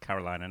in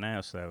Carolina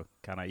now, so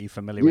kind of you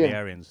familiar with the Yeah.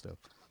 area and stuff.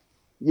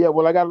 Yeah,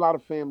 well, I got a lot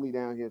of family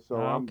down here, so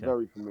Oh, I'm okay.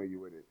 very familiar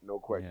with it. No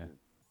question.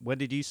 When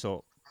did you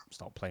start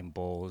playing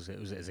ball? Was it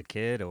as a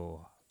kid or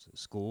was it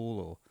school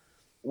or?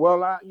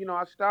 Well, I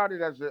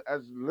started as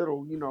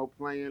little,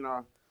 playing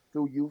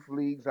through youth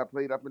leagues. I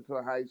played up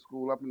until high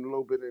school, up and a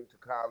little bit into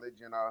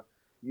college,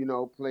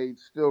 and played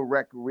still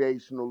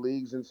recreational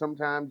leagues. And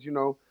sometimes,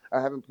 I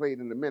haven't played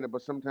in a minute,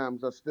 but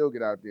sometimes I still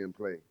get out there and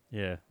play.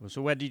 Yeah. Well,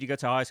 so where did you go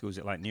to high school? Was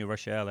it like New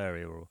Rochelle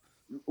area or?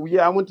 Well,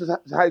 yeah, I went to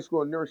high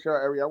school in New Rochelle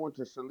area. I went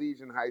to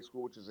Salesian High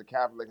School, which is a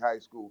Catholic high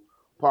school,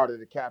 part of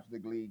the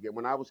Catholic League. And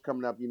when I was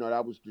coming up,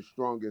 that was the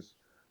strongest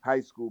high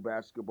school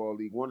basketball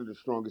league, one of the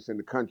strongest in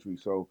the country.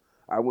 So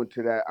I went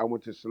to that. I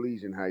went to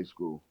Salesian High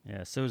School.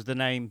 Yeah. So was the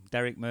name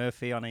Derek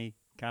Murphy on a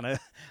kind of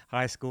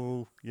high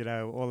school,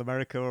 All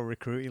America or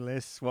recruiting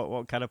list?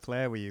 What kind of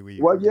player were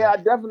you? Well, yeah, I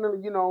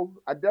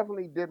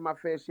definitely did my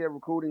fair share of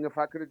recruiting. If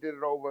I could have did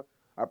it over,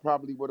 I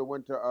probably would have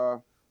went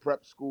to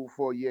prep school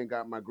for a year and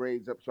got my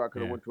grades up, so I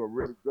could have Yeah. went to a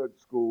really good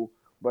school.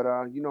 But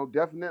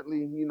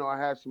definitely, I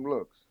had some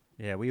looks.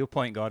 Yeah. Were you a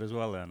point guard as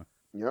well then?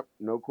 Yep,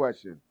 no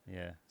question.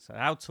 Yeah. So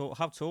how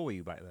tall were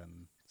you back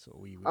then? So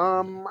were you?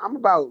 I'm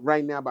about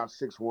right now about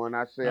 6'1".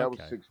 I say I was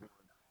Okay. 6'1".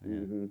 Yeah.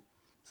 Mm-hmm.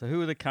 So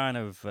who are the kind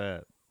of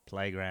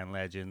playground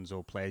legends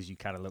or players you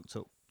kind of looked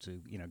up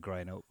to,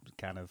 growing up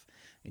kind of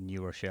in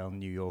New Rochelle,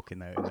 New York in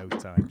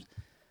those times?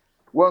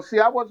 Well, see,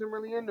 I wasn't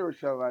really into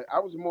Rochelle. I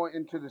was more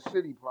into the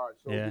city part.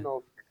 So, Yeah.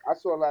 I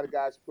saw a lot of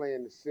guys play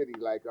in the city,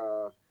 like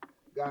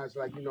guys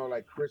like,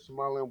 like Chris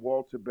Mullin,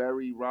 Walter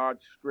Berry, Rod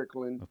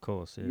Strickland, Of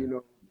course, yeah.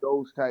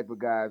 those type of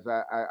guys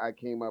I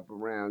came up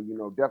around.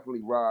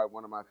 Definitely Rod,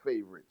 one of my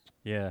favorites.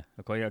 Yeah,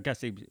 okay. I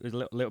guess he was a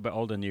little bit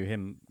older than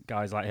you.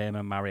 Guys like him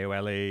and Mario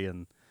Ellie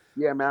and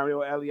Yeah, Mario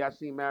Ellie. I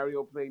seen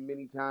Mario play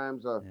many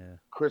times. yeah.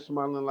 Chris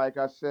Mullin, like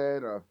I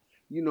said.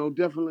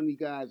 Definitely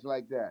guys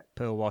like that.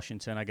 Pearl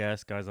Washington, I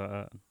guess, guys like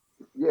that.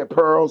 Yeah,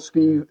 Pearl,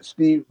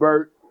 Steve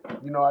Burt.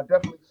 I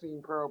definitely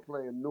seen Pearl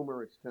play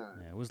numerous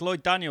times. Yeah. Was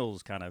Lloyd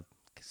Daniels kind of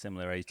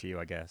similar age to you?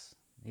 I guess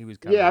he was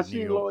kind Yeah, I of a New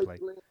seen York Lloyd play.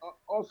 play.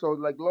 Also,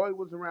 like Lloyd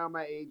was around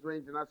my age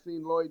range, and I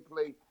seen Lloyd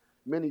play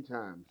many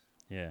times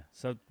Yeah.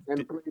 So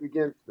and played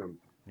against him.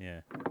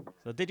 yeah.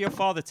 So did your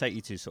father take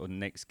you to sort of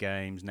Nets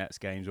games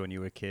when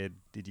you were a kid?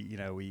 Did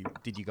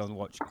did you go and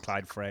watch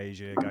Clyde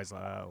Frazier, guys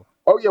like that?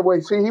 Oh yeah,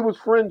 wait. See, he was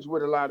friends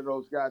with a lot of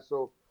those guys,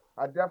 so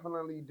I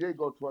definitely did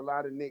go to a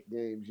lot of Knick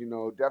games.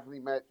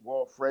 Definitely met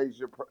Walt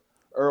Frazier,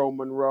 Earl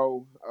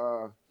Monroe.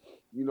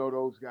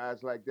 Those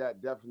guys like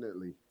that.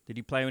 Definitely. Did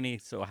you play any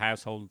sort of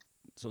household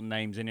sort of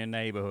names in your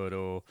neighborhood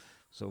or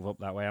sort of up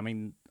that way? I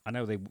mean, I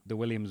know the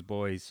Williams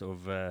boys, sort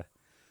of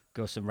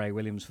Gus and Ray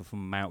Williams were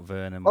from Mount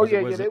Vernon. Oh Was it-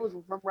 yeah, was they it- was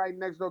from right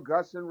next door.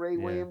 Gus and Ray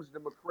Yeah. Williams, the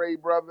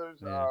McCrae brothers.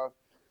 Yeah.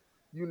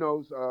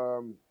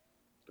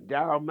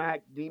 Darryl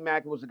Mack, D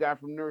Mack was a guy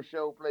from New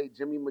Rochelle, played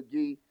Jimmy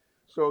McGee.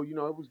 So it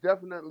was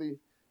definitely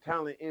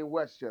talent in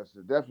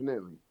Westchester,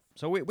 definitely.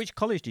 So which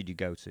college did you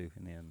go to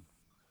in the end?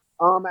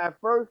 At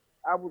first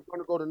I was going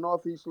to go to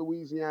Northeast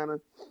Louisiana.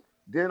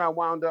 Then I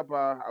wound up.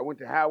 I went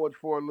to Howard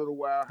for a little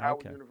while,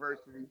 Howard Okay.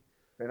 University,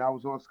 and I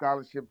was on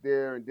scholarship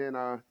there. And then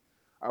I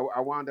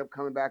wound up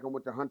coming back and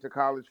went to Hunter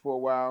College for a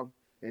while,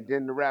 and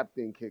then the rap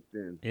thing kicked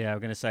in. Yeah, I'm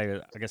going to say,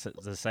 I guess at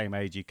the same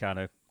age you kind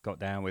of got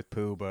down with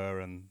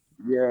Pooba and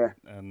Yeah,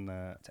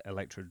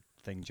 Electra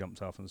thing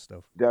jumped off and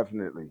stuff.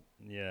 definitely.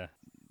 Yeah.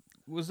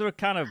 Was there a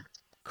kind of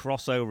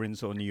crossover in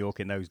sort of New York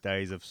in those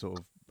days of sort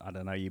of, I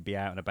don't know, you'd be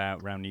out and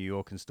about around New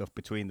York and stuff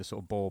between the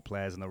sort of ball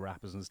players and the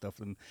rappers and stuff,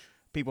 and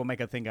people make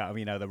a thing out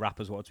of the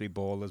rappers want to be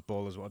ballers,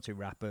 ballers want to be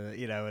rapper,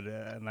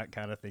 and that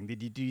kind of thing.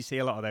 Do you see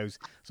a lot of those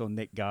sort of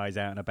Nick guys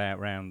out and about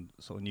around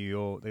sort of New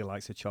York, the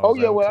likes of Oh Charles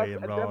yeah, well, Oakley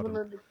and I Rod?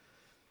 definitely.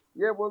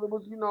 Yeah, well, it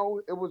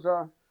was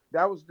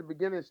that was the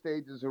beginning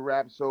stages of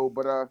rap. So,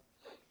 but it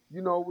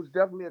was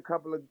definitely a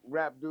couple of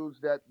rap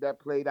dudes that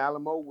played.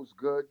 Alamo was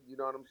good. You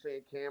know what I'm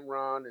saying?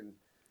 Cameron and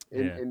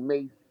Yeah, and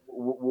Mace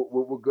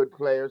were good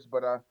players.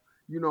 But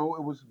it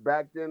was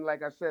back then.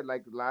 Like I said,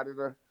 like a lot of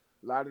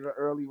the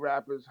early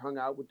rappers hung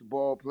out with the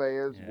ball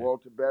players. yeah,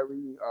 Walter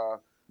Berry,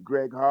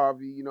 Greg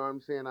Harvey. You know what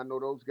I'm saying? I know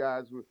those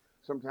guys were.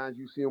 Sometimes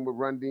you see them with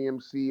Run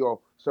DMC or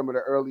some of the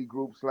early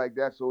groups like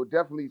that. So it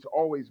definitely it's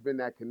always been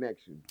that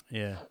connection.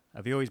 yeah.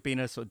 Have you always been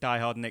a sort of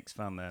diehard Knicks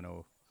fan then,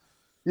 or?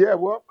 Yeah,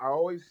 well, I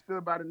always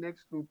stood by the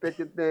Knicks through thick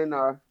and thin.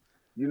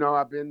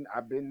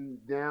 I've been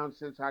down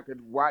since I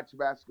could watch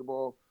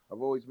basketball.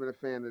 I've always been a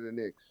fan of the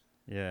Knicks.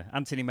 Yeah,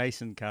 Anthony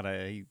Mason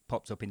he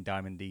popped up in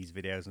Diamond D's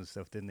videos and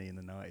stuff, didn't he, in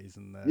the 90s?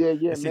 And Yeah,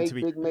 yeah, it seemed to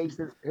Mate, be, Big Mace.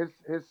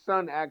 His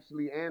son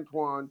actually,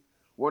 Antoine,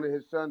 one of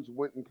his sons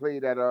went and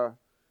played at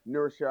New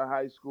Rochelle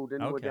High School. Then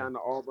he went okay. down to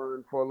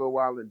Auburn for a little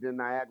while, and then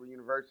Niagara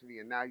University,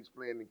 and now he's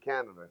playing in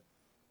Canada.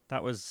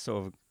 That was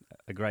sort of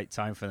a great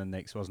time for the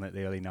Knicks, wasn't it?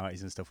 The early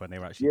 90s and stuff when they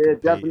were actually Yeah,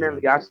 competing.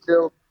 definitely. I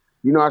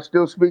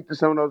still speak to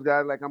some of those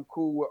guys. Like I'm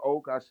cool with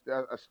Oak. I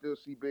still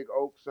see Big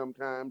Oak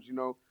sometimes.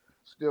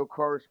 Still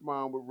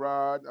correspond with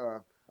Rod.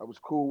 I was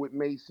cool with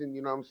Mason.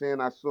 You know what I'm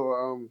saying? I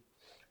saw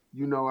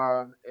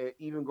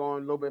even going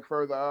a little bit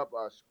further up,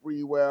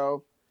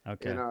 Spreewell and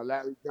Okay.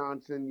 Larry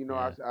Johnson.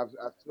 Yeah. I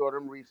saw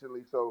them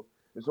recently, so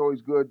it's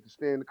always good to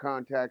stay in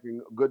contact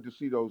and good to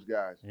see those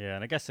guys. Yeah,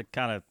 and I guess the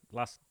kind of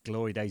last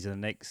glory days of the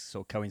Knicks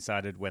sort of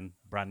coincided when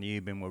Brand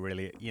Newbin were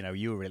really,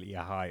 you were really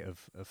a height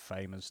of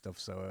fame and stuff.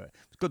 So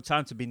it's a good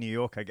time to be New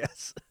York, I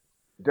guess.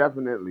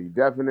 Definitely,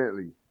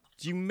 definitely.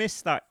 Do you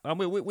miss that? I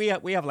mean, we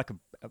have like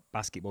a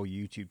basketball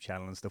YouTube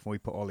channel and stuff, and we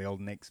put all the old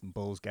Knicks and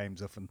Bulls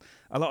games up, and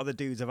a lot of the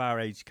dudes of our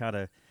age kind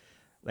of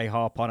they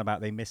harp on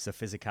about they miss the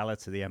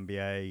physicality of the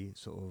NBA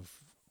sort of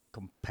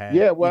compare,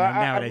 Yeah, well, I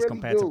nowadays really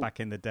compared to do. back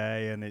in the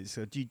day, and it's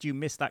do you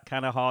miss that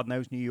kind of hard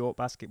nosed New York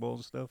basketball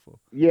and stuff? Or?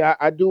 Yeah,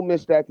 I do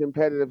miss that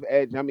competitive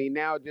edge. I mean,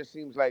 now it just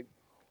seems like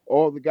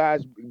all the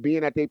guys,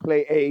 being that they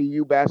play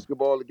AAU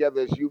basketball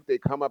together as youth, they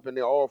come up and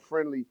they're all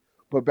friendly.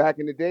 But back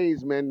in the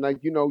days, man,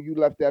 like you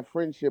left that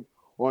friendship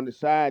on the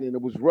side, and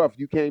it was rough.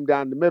 You came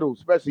down the middle,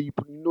 especially you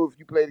knew if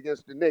you played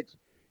against the Knicks,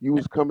 you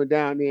was coming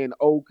down there, and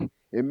Oak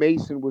and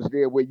Mason was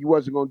there, where you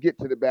wasn't gonna get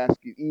to the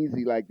basket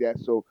easy like that.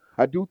 So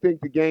I do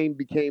think the game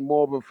became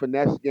more of a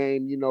finesse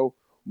game.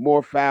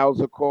 More fouls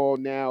are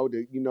called now.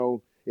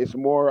 It's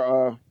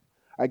more.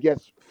 I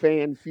guess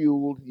fan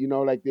fueled,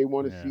 like they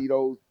want to Yeah. see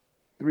those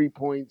 3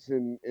 points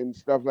and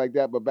stuff like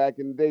that. But back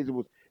in the days,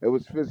 it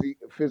was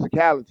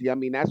physicality. I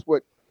mean, that's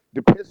what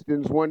the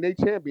Pistons won their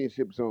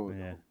championships on.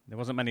 Yeah, there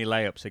wasn't many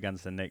layups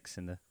against the Knicks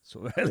in the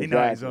sort of early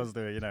 '90s, Exactly, was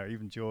there?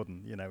 Even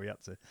Jordan,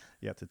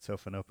 he had to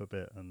toughen up a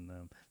bit. And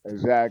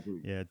exactly.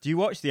 yeah, do you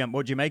watch the?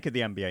 What do you make of the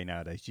NBA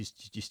nowadays? Do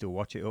you still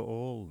watch it at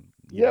all?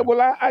 You Yeah, know,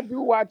 well, I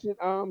do watch it.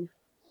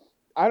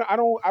 I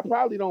don't. I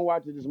probably don't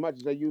watch it as much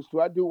as I used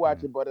to. I do watch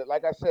mm, it, but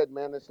like I said,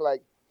 man, it's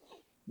like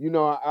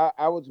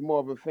I was more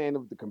of a fan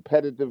of the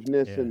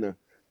competitiveness yeah, and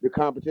the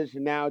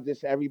competition. Now,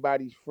 just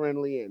everybody's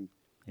friendly and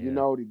yeah,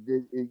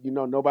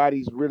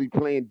 nobody's really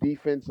playing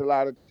defense a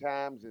lot of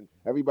times, and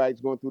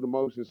everybody's going through the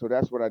motions. So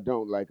that's what I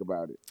don't like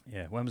about it.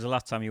 yeah. When was the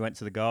last time you went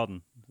to the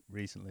Garden?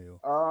 Recently, or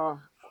Uh,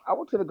 I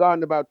went to the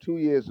Garden about 2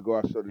 years ago.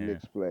 I saw the yeah,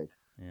 Knicks play.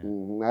 yeah,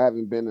 I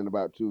haven't been in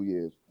about 2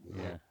 years.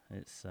 yeah.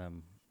 It's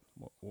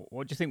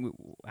What do you think?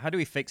 How do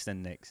we fix the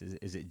Knicks?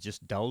 Is it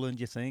just Dolan?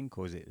 Do you think,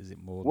 or is it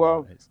more than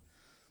that?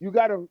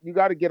 Well, you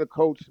gotta get a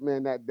coach,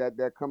 man,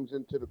 that comes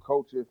into the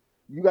culture.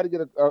 You gotta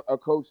get a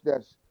coach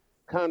that's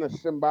kind of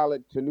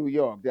symbolic to New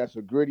York. That's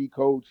a gritty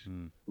coach,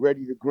 Mm,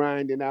 ready to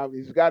grind and out.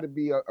 He's got to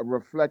be a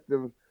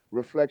reflective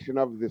reflection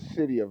of the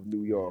city of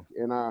New yeah, York.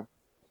 And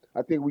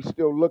I think we're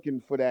still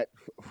looking for that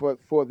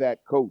for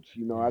that coach. I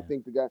yeah,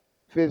 think the guy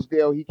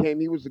Fizdale, he came.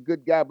 He was a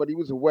good guy, but he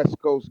was a West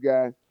Coast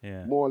guy,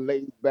 yeah, more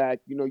laid back.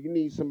 You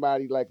need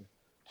somebody like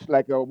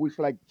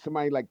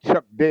somebody like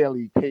Chuck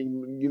Daly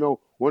came.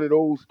 One of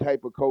those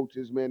type of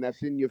coaches, man.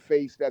 That's in your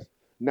face. That's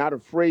not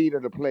afraid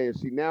of the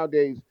players. See,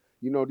 nowadays,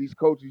 these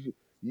coaches.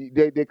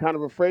 They're kind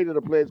of afraid of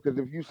the players because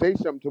if you say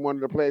something to one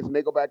of the players and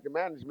they go back to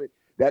management,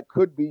 that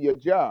could be your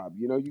job.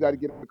 You got to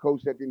yeah. get a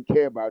coach that didn't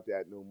care about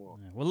that no more.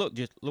 Yeah. Well, look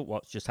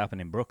what's just happened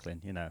in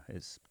Brooklyn.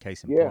 It's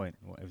case in Yeah. point.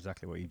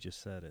 Exactly what you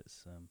just said.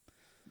 It's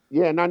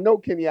Yeah, and I know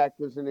Kenny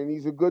Atkinson, and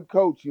he's a good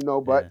coach,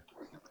 but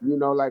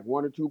yeah, like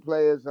one or two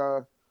players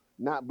are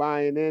not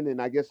buying in,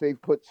 and I guess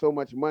they've put so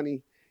much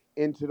money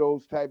into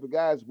those type of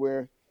guys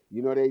where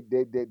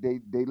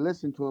they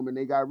listened to him and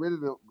they got rid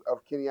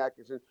of Kenny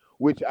Atkinson,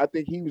 which I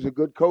think he was a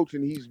good coach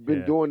and he's been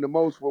yeah, doing the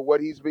most for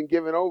what he's been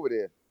giving over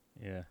there.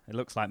 Yeah, it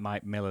looks like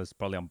Mike Miller's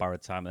probably on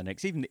borrowed time at the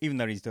Knicks, even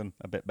though he's done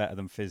a bit better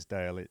than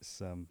Fizdale.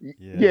 It's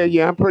Yeah,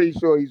 yeah, I'm pretty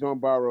sure he's on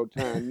borrowed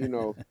time. You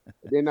know,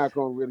 they're not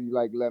gonna really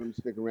like let him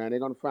stick around. They're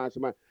gonna find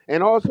somebody.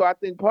 And also, I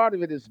think part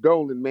of it is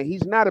Dolan, man.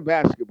 He's not a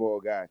basketball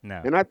guy.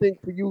 No. And I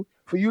think for you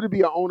to be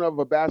an owner of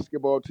a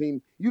basketball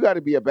team, you got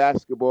to be a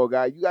basketball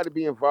guy. You got to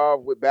be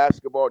involved with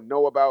basketball,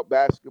 know about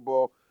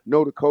basketball,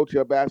 know the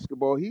culture of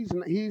basketball. He's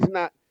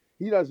not.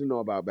 He doesn't know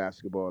about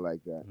basketball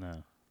like that.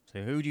 No.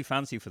 So who do you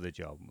fancy for the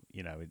job?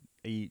 You know,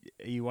 are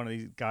you one of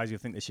these guys who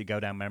think they should go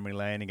down memory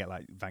lane and get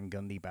like Van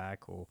Gundy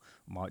back or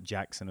Mark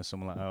Jackson or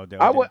someone like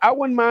that? I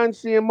wouldn't mind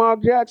seeing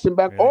Mark Jackson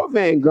back Really? or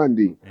Van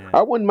Gundy. Yeah.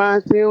 I wouldn't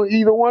mind seeing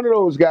either one of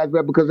those guys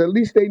back because at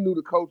least they knew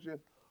the culture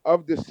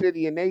of the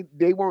city and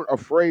they weren't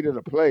afraid of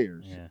the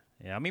players. Yeah,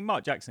 yeah. I mean,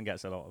 Mark Jackson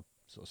gets a lot of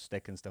sort of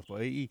stick and stuff,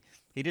 but he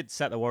did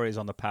set the Warriors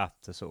on the path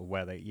to sort of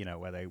where they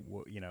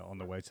were, on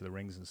the way to the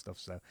rings and stuff.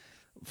 So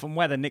from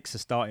where the Knicks are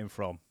starting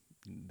from,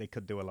 they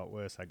could do a lot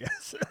worse, I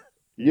guess.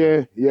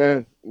 Yeah,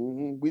 yeah.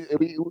 We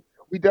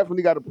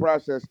definitely got a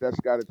process that's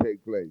got to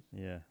take place.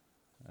 Yeah.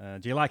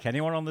 Do you like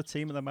anyone on the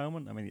team at the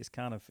moment? I mean, it's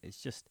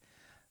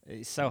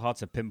so hard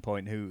to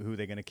pinpoint who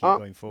they're going to keep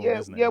going forward, Yeah,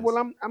 isn't it? yeah.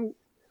 Well,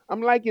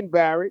 I'm liking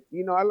Barrett.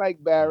 You know, I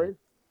like Barrett.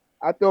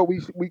 I thought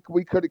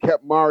we could have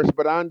kept Morris,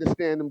 but I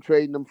understand them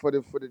trading them for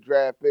the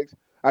draft picks.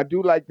 I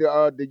do like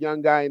the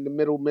young guy in the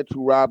middle,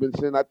 Mitchell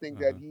Robinson. I think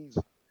that he's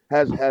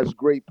has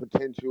great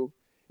potential.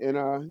 And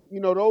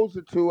those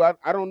are two.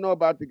 I don't know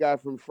about the guy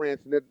from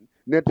France,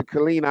 Neta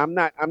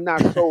Kalina. I'm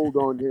not sold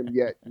on him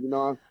yet. You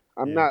know,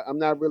 I'm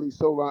not really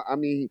sold on. I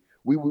mean,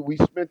 we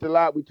spent a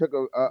lot. We took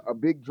a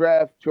big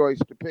draft choice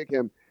to pick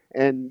him,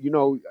 and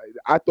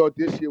I thought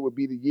this year would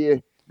be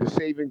the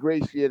saving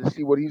grace year to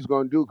see what he's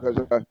going to do because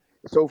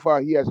so far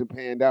he hasn't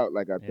panned out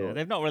like I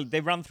thought.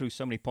 They've run through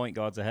so many point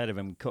guards ahead of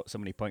him, cut so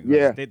many point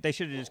guards. Yeah. They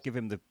should have just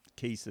given him the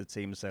keys to the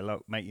team and say,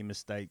 look, make your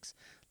mistakes.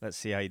 Let's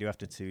see how you do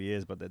after 2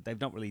 years. But they've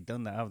not really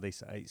done that, have they?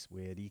 So it's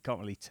weird. You can't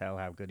really tell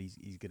how good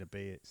he's going to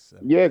be. It's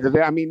Yeah, because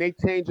they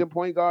changing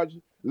point guards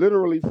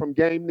literally from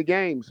game to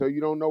game, so you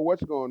don't know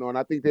what's going on.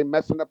 I think they're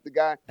messing up the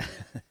guy,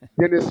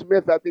 Dennis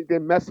Smith. I think they're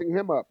messing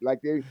him up. Like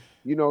it's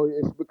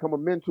become a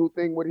mental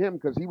thing with him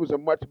because he was a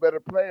much better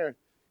player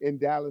in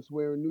Dallas,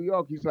 where in New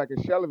York he's like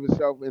a shell of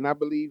himself, and I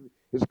believe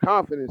his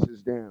confidence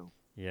is down.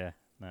 Yeah,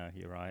 no,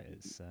 you're right.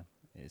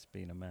 It's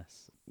been a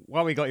mess.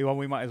 While we got you on,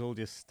 we might as well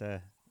just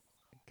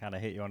kind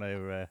of hit you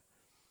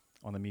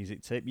on the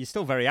music tip. You're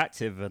still very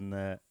active and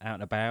out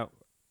and about,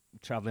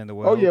 traveling the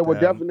world. Oh yeah, well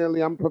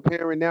definitely. I'm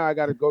preparing now. I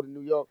got to go to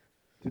New York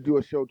to do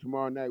a show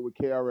tomorrow night with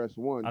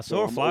KRS-One. I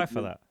saw a flyer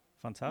for that.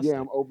 Fantastic. Yeah,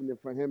 I'm opening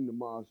for him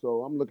tomorrow,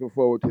 so I'm looking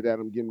forward to that.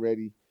 I'm getting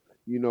ready,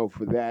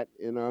 for that.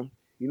 And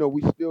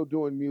we still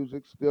doing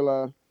music.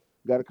 Still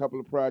got a couple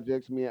of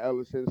projects. Me and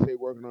Ella Sensei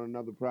working on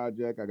another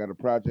project. I got a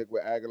project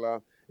with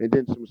Aguilar, and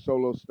then some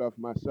solo stuff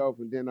myself.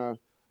 And then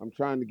I'm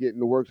trying to get in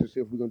the works to see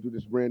if we're gonna do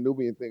this brand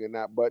Nubian thing or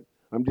not. But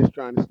I'm just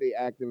trying to stay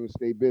active and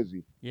stay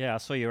busy. Yeah, I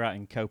saw you were out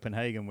in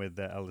Copenhagen with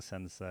Elder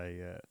Sensei.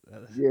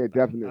 Yeah,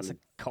 definitely. That's a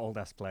cold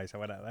ass place. I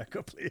went out there a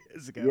couple of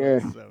years ago. Yeah,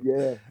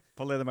 yeah.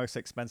 Probably the most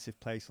expensive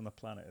place on the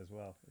planet as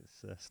well.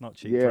 It's not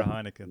cheap Yeah. for a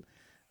Heineken.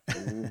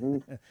 Mm-hmm.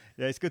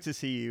 Yeah, it's good to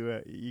see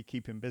you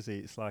keeping busy.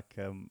 It's like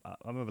I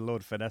remember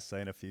Lord Finesse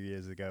saying a few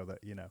years ago that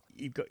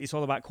it's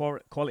all about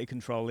quality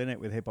control in it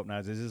with hip hop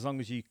nowadays. As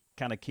long as you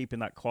kind of keeping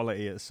that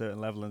quality at a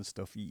certain level and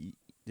stuff,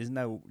 there's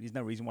no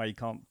reason why you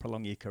can't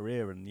prolong your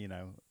career and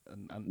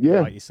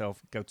like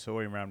yourself go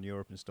touring around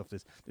Europe and stuff.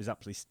 There's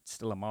actually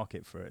still a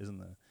market for it, isn't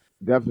there?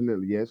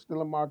 Definitely, yeah. It's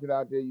still a market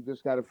out there. You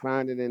just got to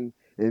find it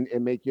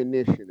and make your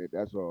niche in it.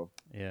 That's all.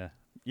 Yeah.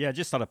 Yeah,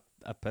 just on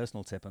a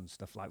personal tip and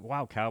stuff, like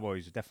Wild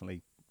Cowboys is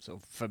definitely sort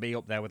of, for me,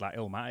 up there with like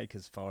Illmatic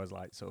as far as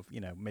like sort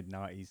of,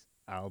 mid-90s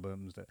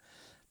albums that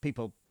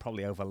people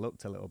probably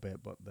overlooked a little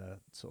bit, but the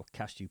sort of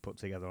cast you put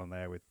together on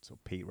there with sort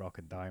of Pete Rock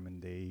and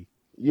Diamond D.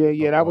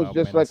 Yeah, that was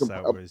just like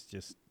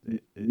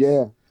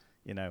yeah.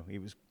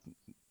 It was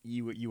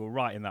you were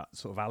right in that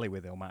sort of alley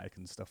with Illmatic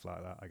and stuff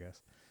like that, I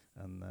guess.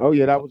 And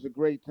that was a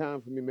great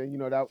time for me, man.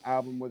 That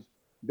album was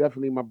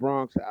definitely my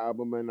Bronx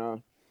album,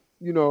 and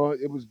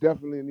it was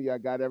definitely I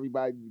got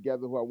everybody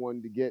together who I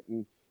wanted to get,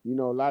 and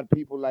a lot of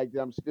people like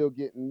that. I'm still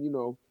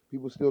getting,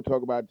 people still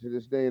talk about it to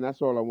this day, and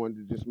that's all I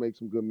wanted to just make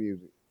some good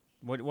music.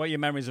 What are your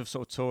memories of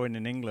sort of touring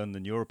in England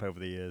and Europe over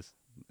the years?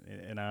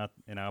 In our,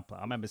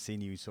 I remember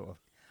seeing you sort of.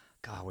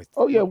 God, with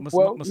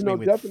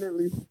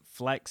definitely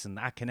Flex and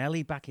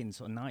Akinelli back in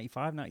sort of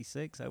 95,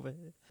 96 over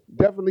here.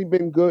 Definitely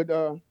been good,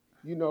 doing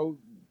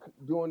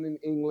in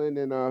England,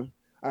 and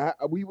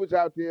we was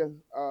out there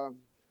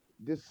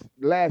this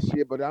last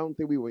year, but I don't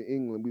think we were in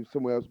England. We were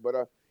somewhere else, but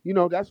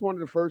that's one of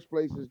the first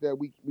places that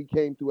we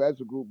came to as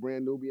a group,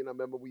 Brand Nubian. I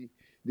remember we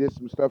did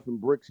some stuff in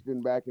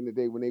Brixton back in the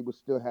day when they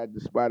still had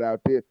the spot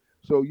out there.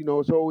 So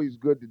it's always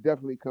good to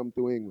definitely come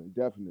through England.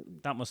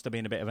 Definitely. That must have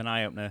been a bit of an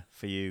eye opener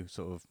for you,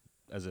 sort of.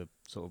 As a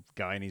sort of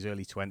guy in his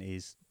early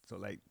 20s,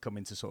 sort of like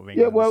coming to sort of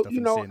England and stuff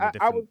and seeing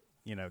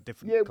the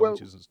different, different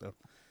cultures and stuff.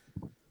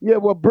 Yeah,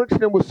 well,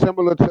 Brixton was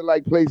similar to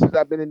like places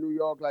I've been in New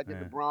York, like in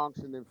the Yeah. Bronx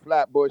and in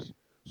Flatbush.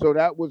 So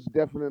that was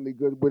definitely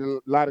good with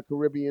a lot of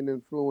Caribbean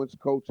influence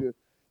culture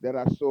that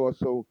I saw.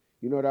 So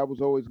that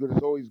was always good.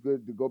 It's always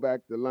good to go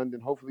back to London.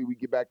 Hopefully, we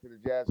get back to the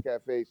Jazz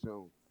Cafe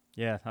soon.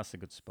 Yeah, that's a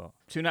good spot.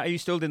 So now, are you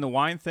still doing the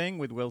wine thing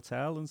with Will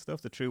Tell and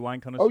stuff? The true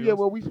wine Oh yeah, connoisseurs.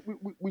 well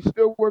we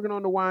still working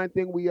on the wine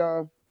thing.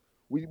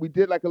 We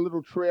did like a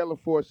little trailer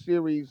for a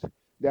series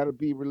that'll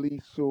be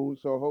released soon.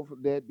 So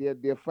hopefully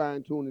they're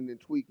fine tuning and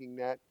tweaking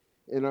that.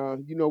 And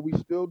we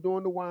still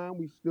doing the wine.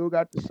 We still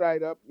got the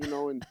site up.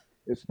 And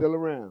it's still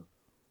around.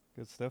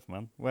 Good stuff,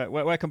 man.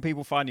 Where can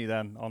people find you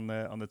then on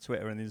the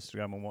Twitter and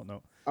Instagram and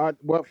whatnot?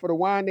 Well, for the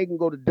wine, they can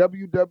go to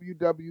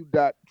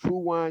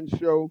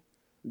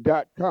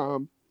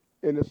www.truewineshow.com,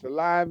 and it's a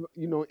live,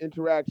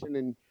 interaction,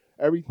 and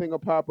everything will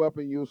pop up,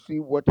 and you'll see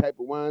what type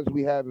of wines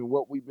we have and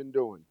what we've been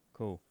doing.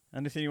 Cool.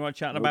 Anything you want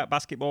chatting Nope. about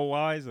basketball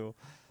wise or?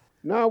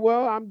 No,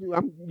 well,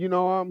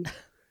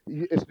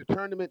 it's the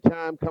tournament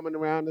time coming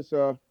around. It's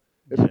a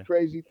Yeah.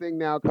 crazy thing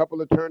now. A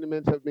couple of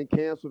tournaments have been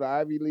canceled. The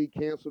Ivy League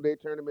canceled their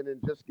tournament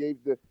and just gave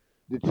the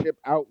chip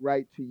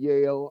outright to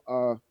Yale.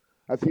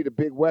 I see the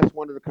Big West,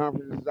 one of the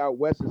conferences out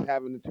west, is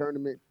having a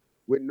tournament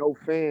with no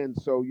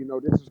fans. So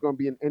this is going to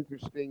be an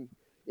interesting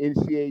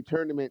NCAA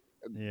tournament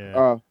Yeah.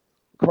 uh,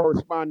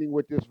 corresponding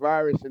with this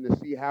virus, and to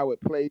see how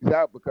it plays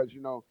out, because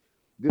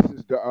this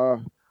is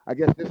the I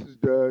guess this is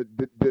the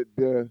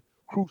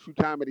crucial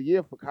time of the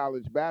year for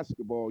college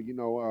basketball.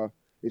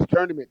 It's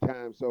tournament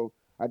time, so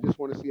I just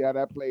want to see how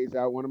that plays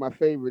out. One of my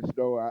favorites,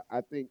 though,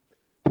 I think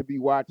to be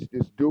watched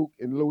is Duke,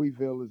 and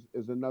Louisville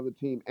is another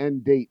team,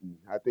 and Dayton.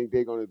 I think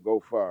they're going to go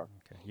far.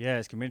 Okay. Yeah,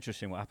 it's gonna be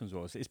interesting what happens.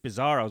 It's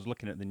bizarre. I was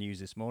looking at the news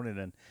this morning,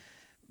 and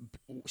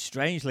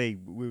strangely,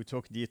 we were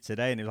talking to you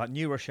today, and it was like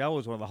New Rochelle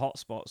was one of the hot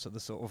spots of the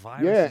sort of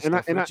virus. Yeah, and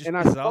stuff. and It I was just and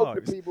I bizarre. spoke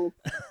It to was- people,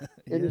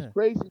 and yeah. it's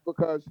crazy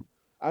because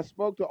I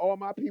spoke to all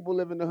my people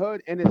live in the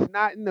hood, and it's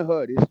not in the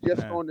hood. It's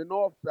just Yeah. on the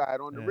north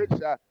side, on the Yeah. rich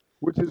side,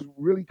 which is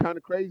really kind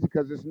of crazy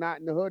because it's not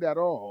in the hood at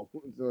all.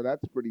 So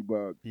that's pretty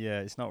bug.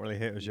 Yeah, it's not really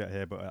hit us yet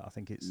here, but I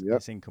think Yep.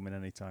 it's incoming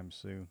anytime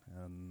soon.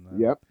 And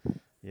Yep.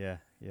 yeah,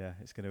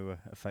 it's going to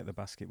affect the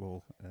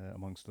basketball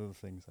amongst other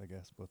things, I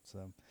guess. But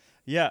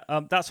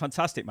that's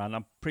fantastic, man. I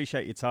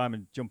appreciate your time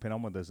and jumping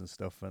on with us and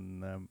stuff.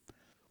 And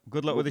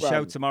good luck No with the show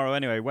problem. tomorrow.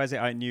 Anyway, where's it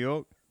at in New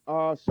York?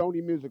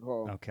 Sony Music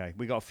Hall. Okay,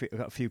 we got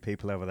a few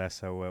people over there,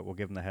 so we'll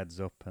give them the heads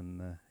up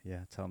and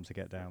tell them to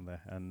get down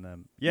there.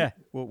 And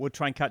we'll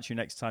try and catch you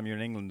next time you're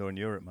in England or in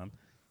Europe, man.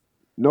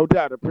 No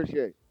doubt.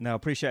 Appreciate. No,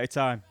 appreciate your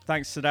time.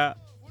 Thanks for that.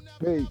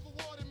 Peace.